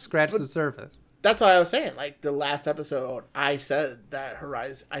scratched the surface. That's why I was saying. The last episode, I said that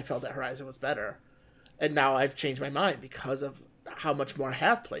I felt that Horizon was better, and now I've changed my mind because of how much more I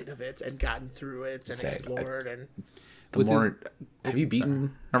have played of it and gotten through it and explored. Have you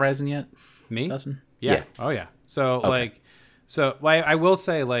beaten Horizon yet? Me? Dustin? Yeah. Oh yeah. So okay. I will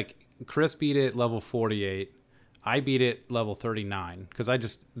say Chris beat it level 48. I beat it level 39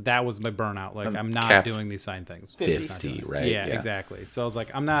 because that was my burnout. I'm not doing these side things. 50, right? Yeah, exactly. So I was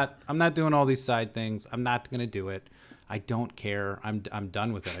I'm not doing all these side things. I'm not going to do it. I don't care. I'm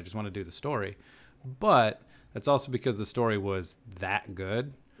done with it. I just want to do the story. But that's also because the story was that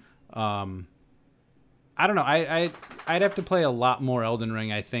good. I don't know. I'd have to play a lot more Elden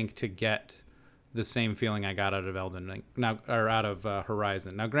Ring, I think, to get the same feeling I got out of Elden Ring now, or out of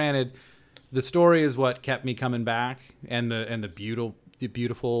Horizon. Now, granted, the story is what kept me coming back, and the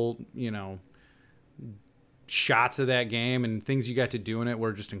beautiful, shots of that game and things you got to do in it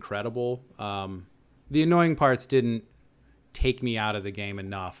were just incredible. The annoying parts didn't take me out of the game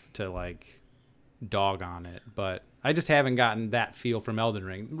enough to dog on it, but I just haven't gotten that feel from Elden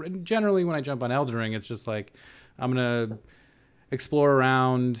Ring. Generally, when I jump on Elden Ring, it's just I'm gonna explore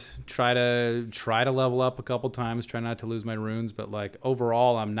around, try to level up a couple times, try not to lose my runes, but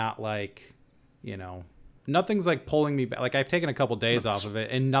overall, I'm not nothing's pulling me back. I've taken a couple days off of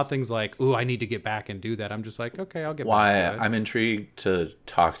it, and nothing's ooh, I need to get back and do that. I'm just okay, I'll get back to it. I'm intrigued to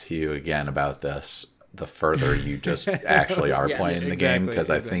talk to you again about this the further you just actually are playing the game, because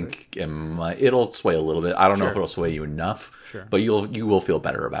I think it'll sway a little bit. I don't know if it'll sway you enough, but you will feel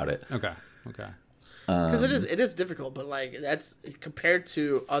better about it. Okay. Because it is difficult, but that's compared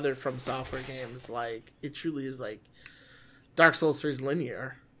to other From Software games. It truly is Dark Souls 3 is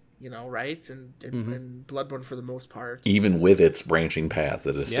linear, right? And Bloodborne for the most part, even with its branching paths,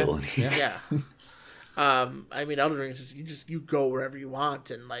 it is still linear. Yeah. I mean, Elden Ring is just you go wherever you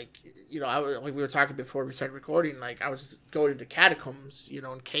want, and we were talking before we started recording. I was just going into catacombs,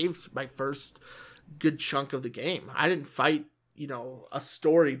 and caves. My first good chunk of the game. I didn't fight, a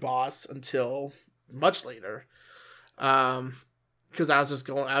story boss until much later, because I was just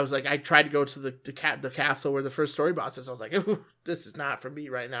going. I tried to go to the castle where the first story boss is. I was ooh, this is not for me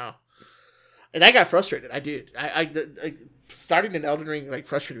right now, and I got frustrated. I did. I starting in Elden Ring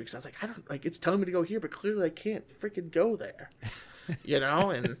frustrated me because I was I don't it's telling me to go here, but clearly I can't freaking go there,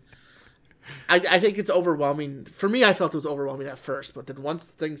 and I think it's overwhelming. For me, I felt it was overwhelming at first, but then once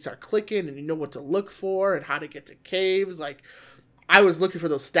things start clicking and you know what to look for and how to get to caves, I was looking for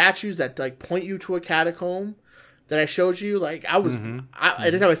those statues that like point you to a catacomb that I showed you. Like I was,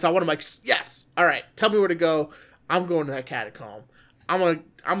 anytime I saw one, I'm like, yes, all right, tell me where to go. I'm going to that catacomb. I'm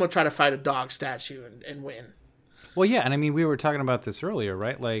gonna try to fight a dog statue and win. Well, yeah, and I mean, we were talking about this earlier,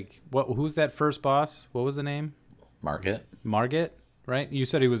 right? Like, who's that first boss? What was the name? Margit, right? You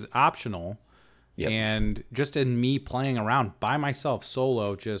said he was optional. Yep. And just in me playing around by myself,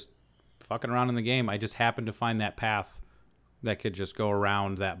 solo, just fucking around in the game, I just happened to find that path that could just go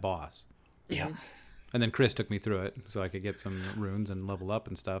around that boss. Yeah. And then Chris took me through it so I could get some runes and level up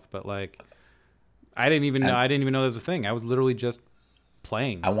and stuff. But like, I didn't even know there was a thing. I was literally just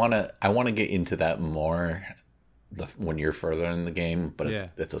playing. I wanna get into that more when you're further in the game, but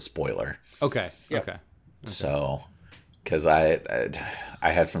it's a spoiler. Okay. Yep. Okay. So, because I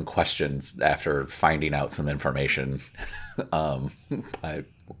had some questions after finding out some information by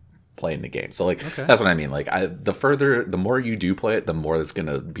playing the game. So like that's what I mean. Like the more you do play it, the more it's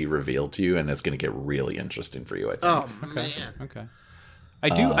gonna be revealed to you, and it's gonna get really interesting for you, I think. Oh man. Okay.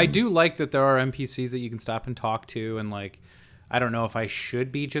 I do like that there are NPCs that you can stop and talk to, and like I don't know if I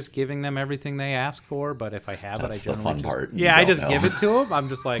should be just giving them everything they ask for, but if I have That's I generally the fun part. Yeah, I just give it to them. I'm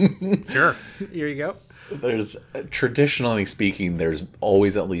just like, sure, here you go. There's traditionally speaking, there's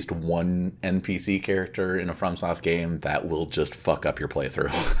always at least one NPC character in a FromSoft game that will just fuck up your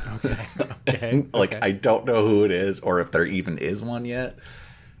playthrough. Okay. Like I don't know who it is, or if there even is one yet.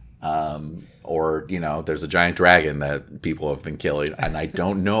 Or there's a giant dragon that people have been killing, and I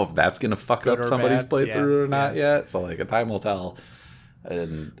don't know if that's gonna fuck up somebody's playthrough or not yet. So like, time will tell.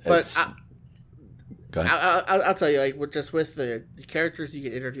 And go ahead. I'll tell you, like with the characters you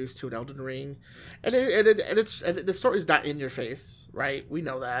get introduced to in Elden Ring, and the story's not in your face, right? We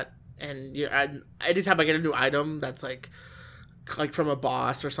know that, and anytime I get a new item that's like from a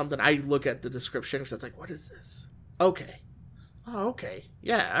boss or something, I look at the description because it's like, what is this? Okay. Oh, okay.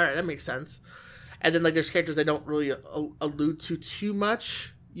 Yeah, all right, that makes sense. And then, like, there's characters they don't really allude to too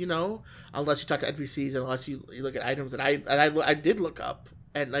much, unless you talk to NPCs and unless you look at items that I did look up.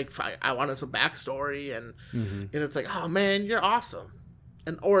 And, like, I wanted some backstory, and it's like, oh, man, you're awesome.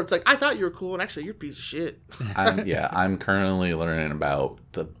 Or it's like, I thought you were cool, and actually, you're a piece of shit. I'm currently learning about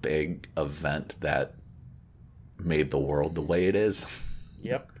the big event that made the world the way it is.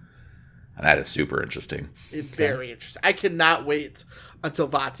 Yep. And that is super interesting. Very interesting. I cannot wait until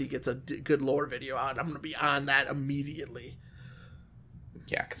Vati gets a good lore video out. I'm going to be on that immediately.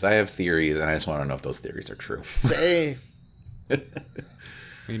 Yeah, because I have theories, and I just want to know if those theories are true. Same.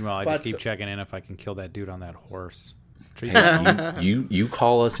 Meanwhile, I just keep checking in if I can kill that dude on that horse. Hey, you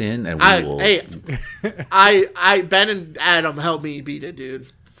call us in, and we will. Hey, Ben and Adam helped me beat it, dude.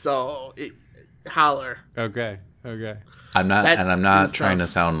 So holler. Okay. I'm not trying to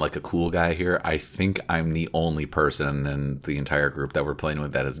sound like a cool guy here. I think I'm the only person in the entire group that we're playing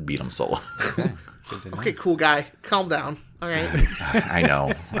with that has beat him solo. Okay, cool guy. Calm down. All right. I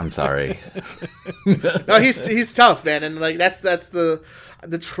know. I'm sorry. No, he's tough, man, and like that's the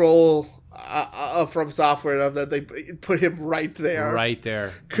troll from software that they put him right there. Right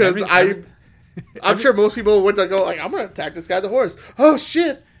there. Because I'm sure most people would go like, I'm gonna attack this guy with the horse. Oh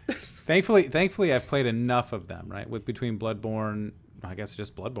shit. Thankfully, I've played enough of them, right? Between Bloodborne, I guess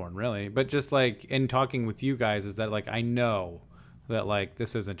just Bloodborne, really. But just like in talking with you guys, is that like I know that like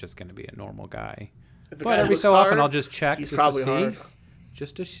this isn't just going to be a normal guy. But every so often, I'll just check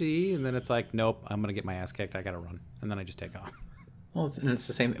just to see, and then it's like, nope, I'm gonna get my ass kicked. I gotta run, and then I just take off. Well, it's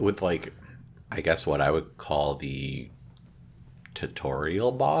the same with like, I guess what I would call the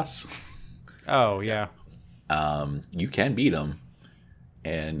tutorial boss. Oh yeah. You can beat him.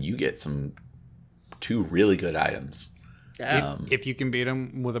 And you get two really good items. Yeah. If you can beat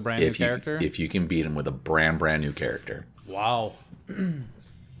him with a brand new character? If you can beat him with a brand new character. Wow.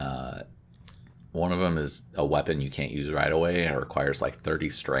 One of them is a weapon you can't use right away. It requires like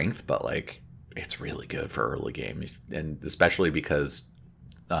 30 strength, but like it's really good for early game. And especially because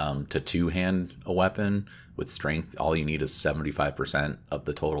to two-hand a weapon with strength, all you need is 75% of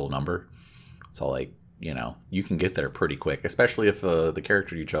the total number. So like, you can get there pretty quick, especially if the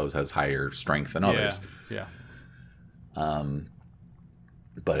character you chose has higher strength than others. Yeah.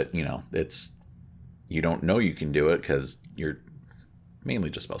 But it's you don't know you can do it because you're mainly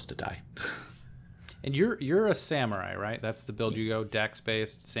just supposed to die. And you're a samurai, right? That's the build you go, dex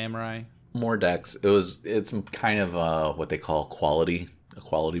based samurai. More dex. It's kind of what they call a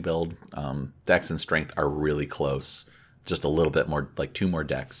quality build. Dex and strength are really close. Just a little bit more, like 2 more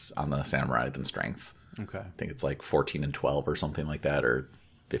dex on the samurai than strength. Okay. I think it's like 14 and 12 or something like that, or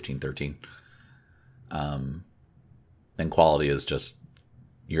 15, 13. And quality is just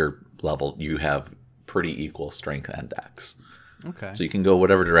your level. You have pretty equal strength and dex. Okay. So you can go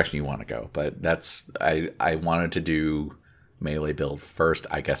whatever direction you want to go. But I wanted to do melee build first.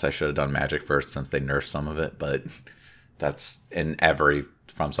 I guess I should have done magic first since they nerfed some of it. But that's in every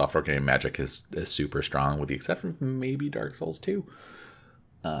From Software game, magic is super strong, with the exception of maybe Dark Souls 2.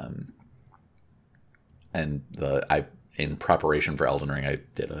 And in preparation for Elden Ring, I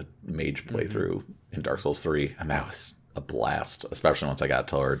did a mage playthrough in Dark Souls 3, and that was a blast, especially once I got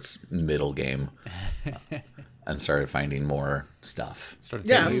towards middle game and started finding more stuff. Started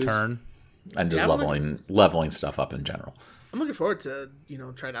taking a turn. And just leveling stuff up in general. I'm looking forward to,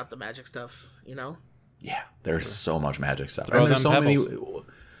 trying out the magic stuff, Yeah, there's so much magic stuff. Throw and there's so pebbles. many.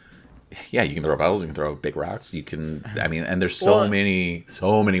 Yeah, you can throw pebbles, you can throw big rocks, and there's so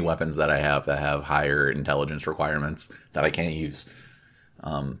many weapons that I have that have higher intelligence requirements that I can't use.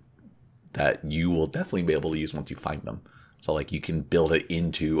 That you will definitely be able to use once you find them. So like you can build it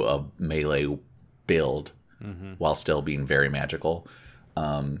into a melee build while still being very magical.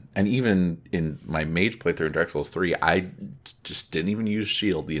 And even in my mage playthrough in Dark Souls 3, I just didn't even use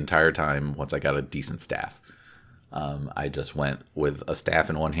shield the entire time once I got a decent staff. I just went with a staff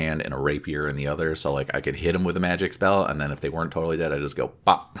in one hand and a rapier in the other, so like I could hit them with a magic spell, and then if they weren't totally dead, I just go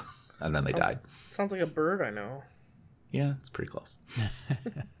pop, and then they died. Sounds like a bird I know. Yeah, it's pretty close.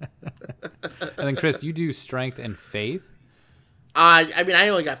 And then Chris, you do strength and faith.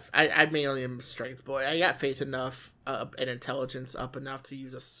 I mainly am strength boy. I got faith enough and intelligence up enough to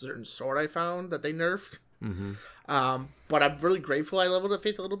use a certain sword I found that they nerfed. But I'm really grateful I leveled up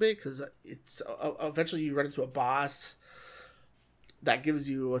faith a little bit, because it's eventually you run into a boss that gives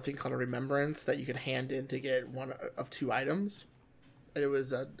you a thing called a remembrance that you can hand in to get one of two items. And it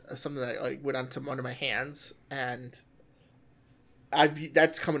was something that like went onto one of my hands, and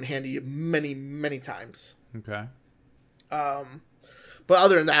that's come in handy many times. Okay. But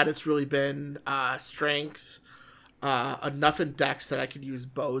other than that, it's really been strength, enough in dex that I could use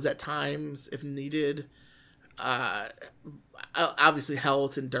bows at times if needed. Obviously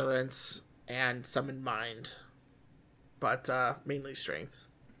health, endurance, and some in mind, but mainly strength.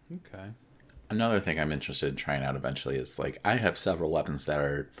 Okay. Another thing I'm interested in trying out eventually is like I have several weapons that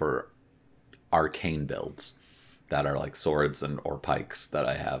are for arcane builds that are like swords or pikes that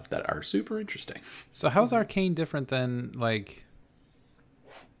I have that are super interesting. So how's arcane different than like?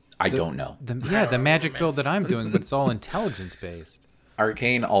 I don't know. The magic build that I'm doing, but it's all intelligence based.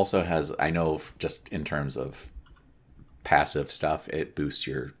 Arcane also has, I know, just in terms of passive stuff, it boosts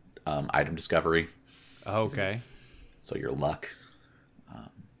your item discovery. Okay. So your luck.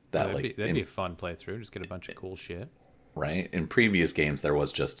 That'd be a fun playthrough. Just get a bunch of cool shit. Right. In previous games, there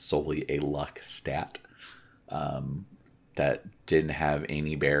was just solely a luck stat that didn't have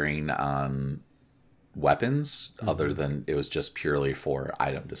any bearing on weapons, other than it was just purely for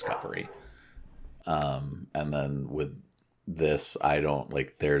item discovery. And then with this, I don't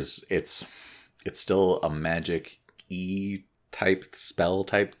like. It's still a magic-y type spell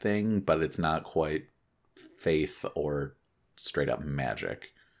type thing, but it's not quite faith or straight up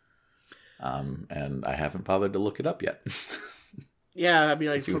magic. And I haven't bothered to look it up yet. Yeah, I mean,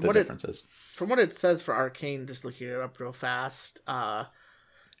 like see what the difference is. From what it says for Arcane, just looking it up real fast,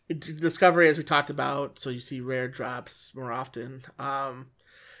 discovery, as we talked about, so you see rare drops more often.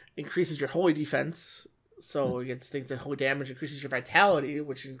 Increases your holy defense, so against things that holy damage. Increases your vitality,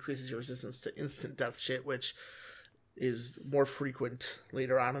 which increases your resistance to instant death shit, which is more frequent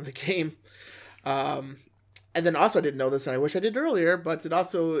later on in the game. And then also, I didn't know this, and I wish I did earlier, but it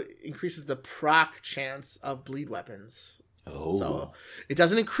also increases the proc chance of bleed weapons. Oh. So it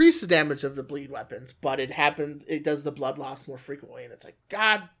doesn't increase the damage of the bleed weapons, but it does the blood loss more frequently, and it's like,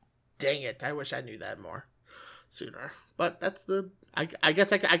 God dang it, I wish I knew that more sooner. But that's I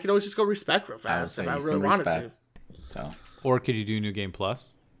guess I could always just go respec real fast if I really wanted to. So. Or could you do New Game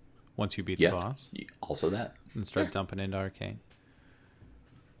Plus once you beat the boss? Also that. And start dumping into Arcane.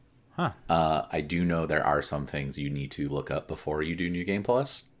 Huh. I do know there are some things you need to look up before you do New Game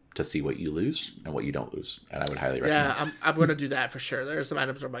Plus to see what you lose and what you don't lose, and I would highly recommend. Yeah, I'm going to do that for sure. There are some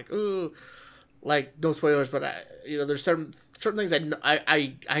items where I'm like, ooh, like no spoilers, but there's certain things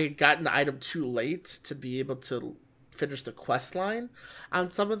I had gotten the item too late to be able to finish the quest line on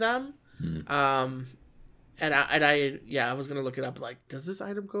some of them. And I was going to look it up. Like, does this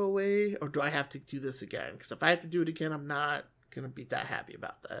item go away, or do I have to do this again? Because if I have to do it again, I'm not going to be that happy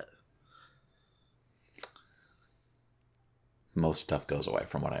about that. Most stuff goes away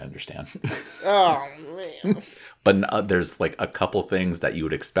from what I understand. Oh, man. But there's like a couple things that you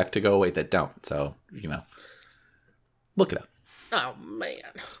would expect to go away that don't. So, look it up. Oh,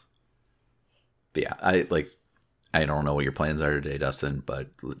 man. But yeah, I don't know what your plans are today, Dustin, but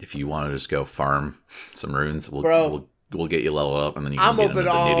if you want to just go farm some runes, we'll we'll get you leveled up, and then you I'm can get open into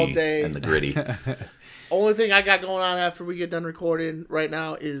the all nitty day. and the gritty. Only thing I got going on after we get done recording right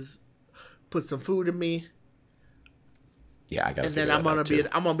now is put some food in me. Yeah, I got. And then I'm gonna be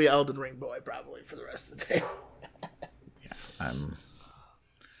an Elden Ring boy probably for the rest of the day. Yeah,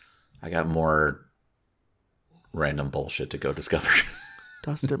 I got more random bullshit to go discover.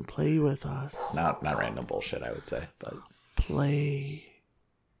 Dustin, play with us. Not random bullshit, I would say, but play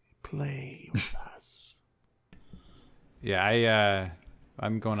with us. Yeah,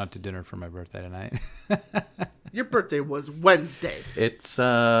 I'm going out to dinner for my birthday tonight. Your birthday was Wednesday. It's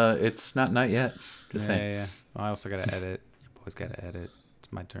not night yet. Just saying. Yeah. Well, I also gotta edit. You boys gotta edit.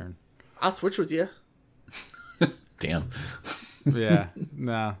 It's my turn. I'll switch with you. Damn. Yeah.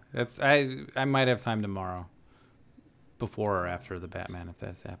 No. I might have time tomorrow. Before or after the Batman, if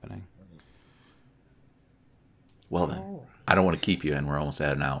that's happening. Well then, I don't want to keep you in. We're almost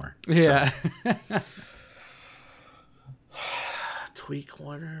at an hour. Yeah. So. Tweet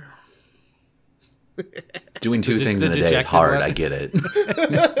corner. Doing two things in a day is hard. One. I get it.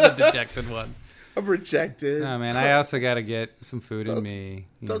 The dejected one. I'm rejected. No, man. I also got to get some food in me.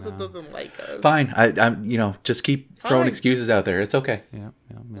 Doesn't like us. Fine. I'm. Just keep throwing excuses out there. It's okay. Yeah.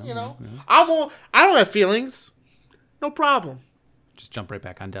 I don't have feelings. No problem. Just jump right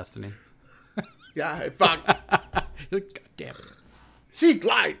back on Destiny. Yeah. Fuck. God damn it. He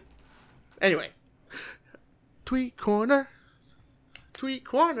lied. Anyway. Tweet corner.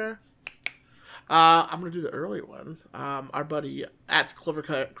 I'm gonna do the earlier one. Our buddy at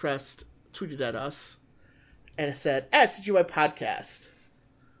Clovercrest tweeted at us, and it said, "At CGY Podcast,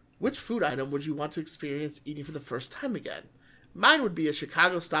 which food item would you want to experience eating for the first time again? Mine would be a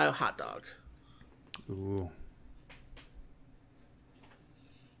Chicago-style hot dog." Ooh.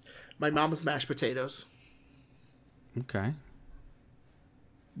 My mom's mashed potatoes. Okay.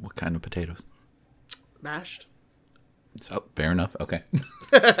 What kind of potatoes? Mashed. So fair enough. Okay.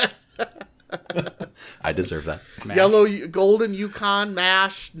 I deserve that. Mash. Yellow, golden Yukon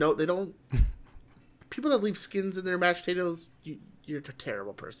mash. No, they don't. People that leave skins in their mashed potatoes, you're a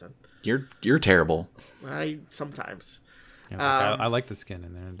terrible person. You're terrible. I sometimes. Yeah, I like the skin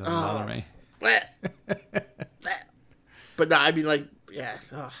in there. It doesn't bother me. But no, I mean, like, yeah.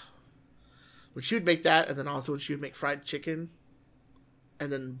 When she would make that, and then also when she would make fried chicken,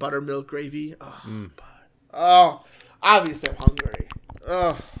 and then buttermilk gravy. Oh, obviously I'm hungry.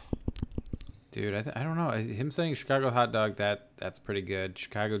 Oh. Dude, I don't know. Him saying Chicago hot dog, that's pretty good.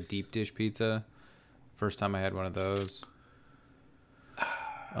 Chicago deep dish pizza. First time I had one of those.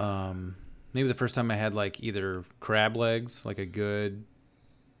 Maybe the first time I had like either crab legs, like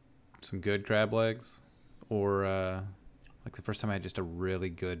some good crab legs, or like the first time I had just a really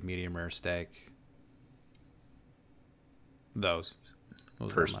good medium rare steak. Those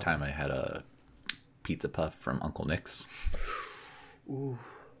First time I had a pizza puff from Uncle Nick's. Ooh.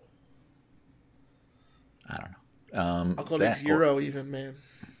 I don't know. Uncle Nick's Euro even, man.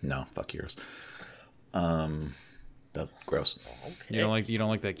 No, fuck yours. That's gross. Okay. You don't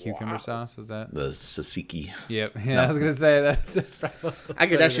like that cucumber sauce? Is that the tzatziki? Yep. Yeah, no. I was gonna say that's probably. I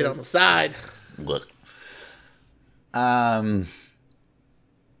get that shit on the side. Look. That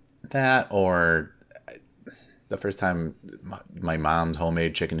or the first time my mom's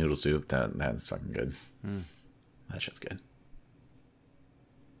homemade chicken noodle soup. That's fucking good. That shit's good.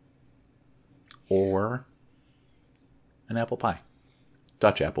 Or an apple pie.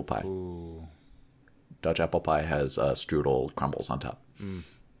 Dutch apple pie. Ooh. Dutch apple pie has strudel crumbles on top.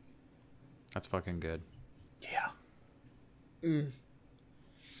 That's fucking good. Yeah.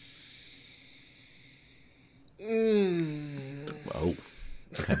 Whoa.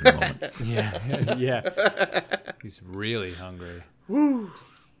 Yeah. He's really hungry. Woo.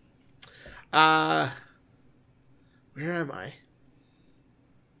 Where am I?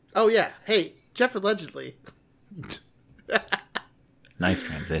 Oh yeah. Hey, Jeff allegedly. Nice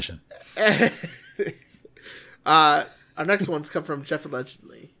transition. Our next one's come from Jeff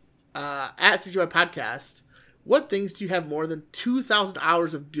allegedly. At CGY Podcast, what things do you have more than 2,000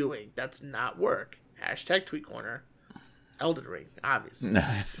 hours of doing that's not work? Hashtag Tweet Corner. Elden Ring, obviously. No,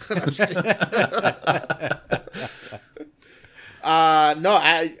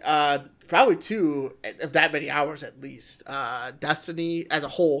 I probably two, of that many hours at least. Destiny as a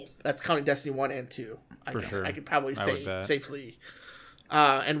whole, that's counting Destiny 1 and 2. Sure. I could probably say safely.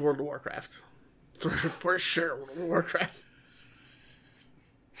 And World of Warcraft. For sure, World of Warcraft.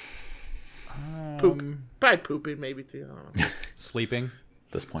 Poop. Probably pooping, maybe, too. I don't know. Sleeping.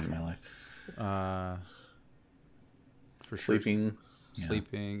 At this point in my life. For sure.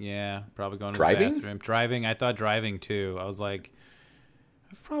 Sleeping, yeah. Probably going to driving? the bathroom. Driving, I thought driving, too. I was like,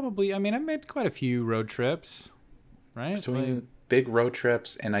 I've made quite a few road trips. right? Between big road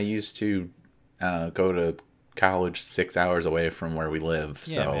trips, and I used to go to college 6 hours away from where we live.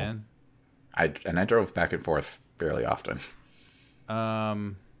 Yeah, So man. I drove back and forth fairly often.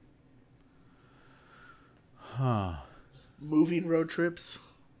 Moving road trips.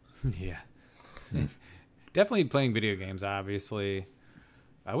 Yeah. Definitely playing video games, obviously.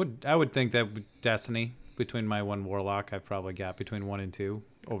 I would think that with Destiny, between my one Warlock, I've probably got between 1 and 2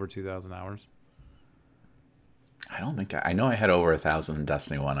 over 2,000 hours. I don't think I know I had over 1,000 in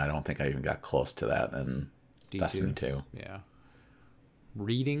Destiny 1. I don't think I even got close to that in D2. Destiny 2. Yeah.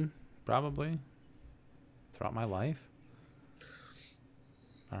 Reading, probably, throughout my life.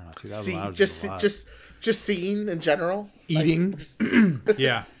 I don't know, 2,000 hours is a lot. Just seeing in general. Eating. Like,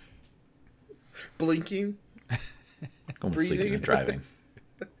 Yeah. Blinking. Going sleeping and driving.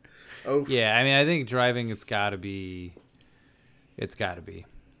 Oh. Yeah, I mean, I think driving, it's got to be. It's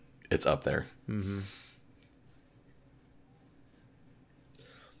up there. Mm-hmm.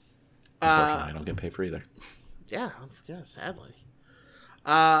 Unfortunately, I don't get paid for either. Yeah, sadly.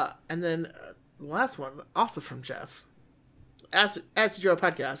 And then the last one, also from Jeff. As your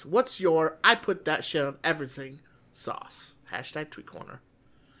podcast, what's your I put that shit on everything sauce? Hashtag Tweet Corner.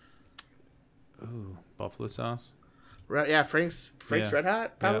 Ooh, buffalo sauce. Right, yeah, Frank's Red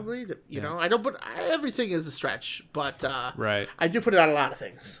Hot, probably. Yeah. You know, I don't put everything is a stretch, but right. I do put it on a lot of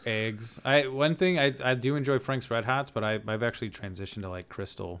things. Eggs. One thing I do enjoy Frank's Red Hots, but I've actually transitioned to like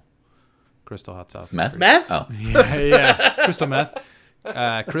Crystal hot sauce. Meth? Oh, yeah, Crystal meth.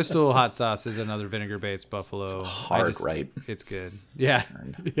 Crystal hot sauce is another vinegar-based buffalo. hard right. It's good. Yeah,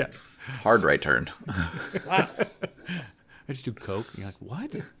 yeah. Hard right turn. Wow. I just do Coke. And you're like,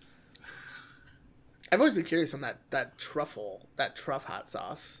 what? I've always been curious on that truff hot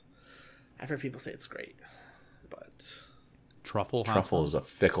sauce. I've heard people say it's great, but Truffle is a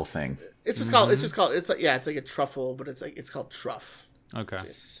fickle thing. it's just called it's like a truffle, but it's called truff. Okay.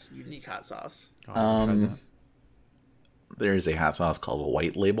 Just unique hot sauce. There's a hot sauce called a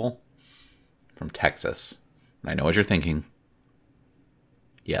White Label from Texas. And I know what you're thinking.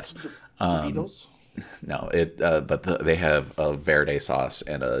 Yes. The Beatles. No, they have a verde sauce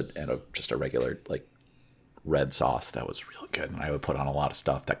and a just a regular like red sauce that was really good, and I would put on a lot of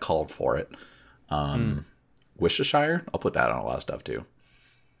stuff that called for it. Worcestershire, I'll put that on a lot of stuff too.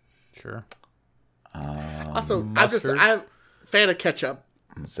 Sure. Also, mustard. I'm a fan of ketchup.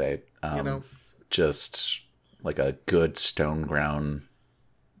 Say, You know, just like a good stone ground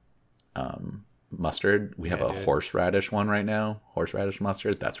mustard. We have a horseradish one right now. Horseradish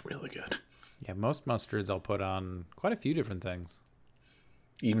mustard. That's really good. Yeah, most mustards I'll put on quite a few different things.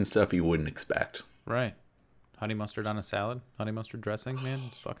 Even stuff you wouldn't expect. Right. Honey mustard on a salad. Honey mustard dressing, man.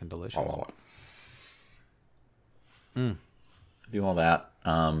 It's fucking delicious. Do all that.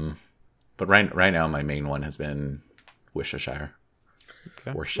 But right now my main one has been Worcestershire.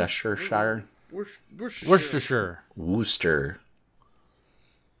 Okay. Worcestershire. Worcestershire. Worcestershire.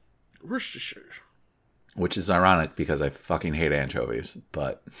 Which is ironic because I fucking hate anchovies,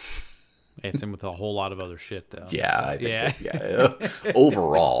 but It's in with a whole lot of other shit, though. yeah, So, I think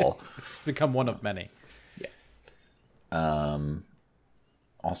overall, it's become one of many.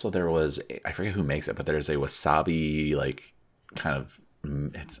 Also there was I forget who makes it, but there's a wasabi like kind of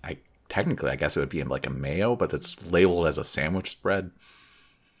technically I guess it would be like a mayo, but it's labeled as a sandwich spread.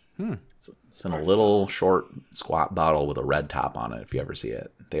 It's in a little short squat bottle with a red top on it if you ever see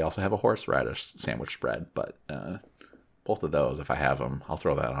it. They also have a horseradish sandwich spread, but both of those, if I have them, I'll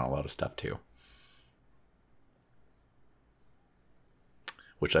throw that on a lot of stuff too.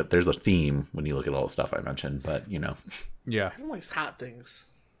 Which there's a theme when you look at all the stuff I mentioned, but you know. Yeah. I don't like hot things.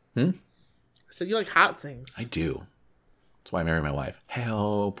 I said you like hot things. I do. That's why I married my wife.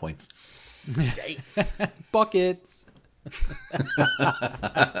 Hell, points. Buckets.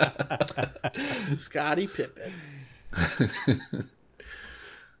 Scottie Pippen.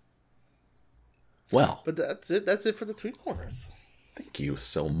 Well, But that's it. That's it for the Tweet Corners. thank you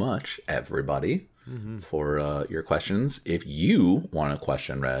so much, everybody, for your questions. If you want a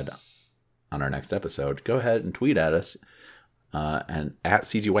question read on our next episode, go ahead and tweet at us and at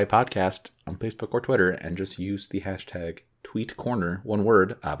CGY Podcast on Facebook or Twitter, and just use the hashtag Tweet Corner, one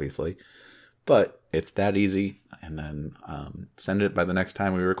word, obviously. But it's that easy. And then send it by the next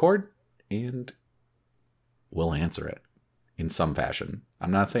time we record, and we'll answer it in some fashion.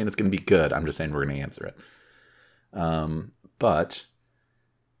 I'm not saying it's going to be good. I'm just saying we're going to answer it. But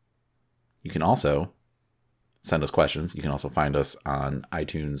you can also send us questions. You can also find us on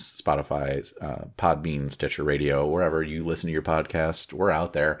iTunes, Spotify, Podbean, Stitcher Radio, wherever you listen to your podcast. We're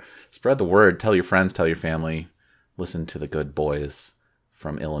out there. Spread the word. Tell your friends. Tell your family. Listen to the good boys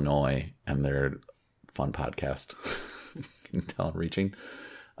from Illinois and their fun podcast. Can tell I'm reaching.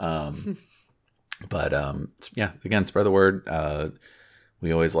 But yeah, again, spread the word.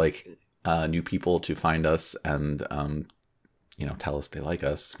 We always like new people to find us and tell us they like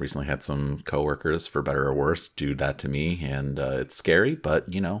us. Recently had some coworkers, for better or worse, do that to me, and it's scary, but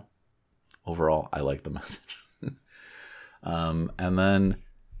overall I like the message. And then,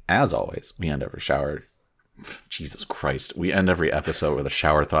 as always, we end every shower. Jesus Christ, we end every episode with a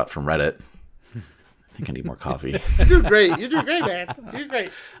shower thought from Reddit. I think I need more coffee. You're doing great. You're doing great, man. You're doing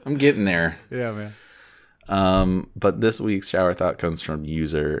great. I'm getting there. Yeah, man. But this week's shower thought comes from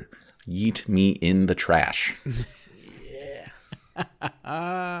user Yeet Me in the Trash.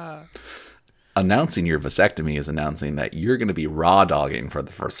 Yeah. Announcing your vasectomy is announcing that you're going to be raw dogging for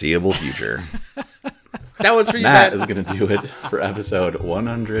the foreseeable future. That one's for you, That man. is going to do it for episode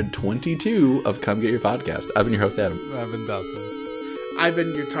 122 of Come Get Your Podcast. I've been your host, Adam. I've been Dustin. I've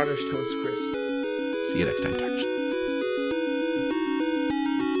been your tarnished host, Chris. See you next time, Dark.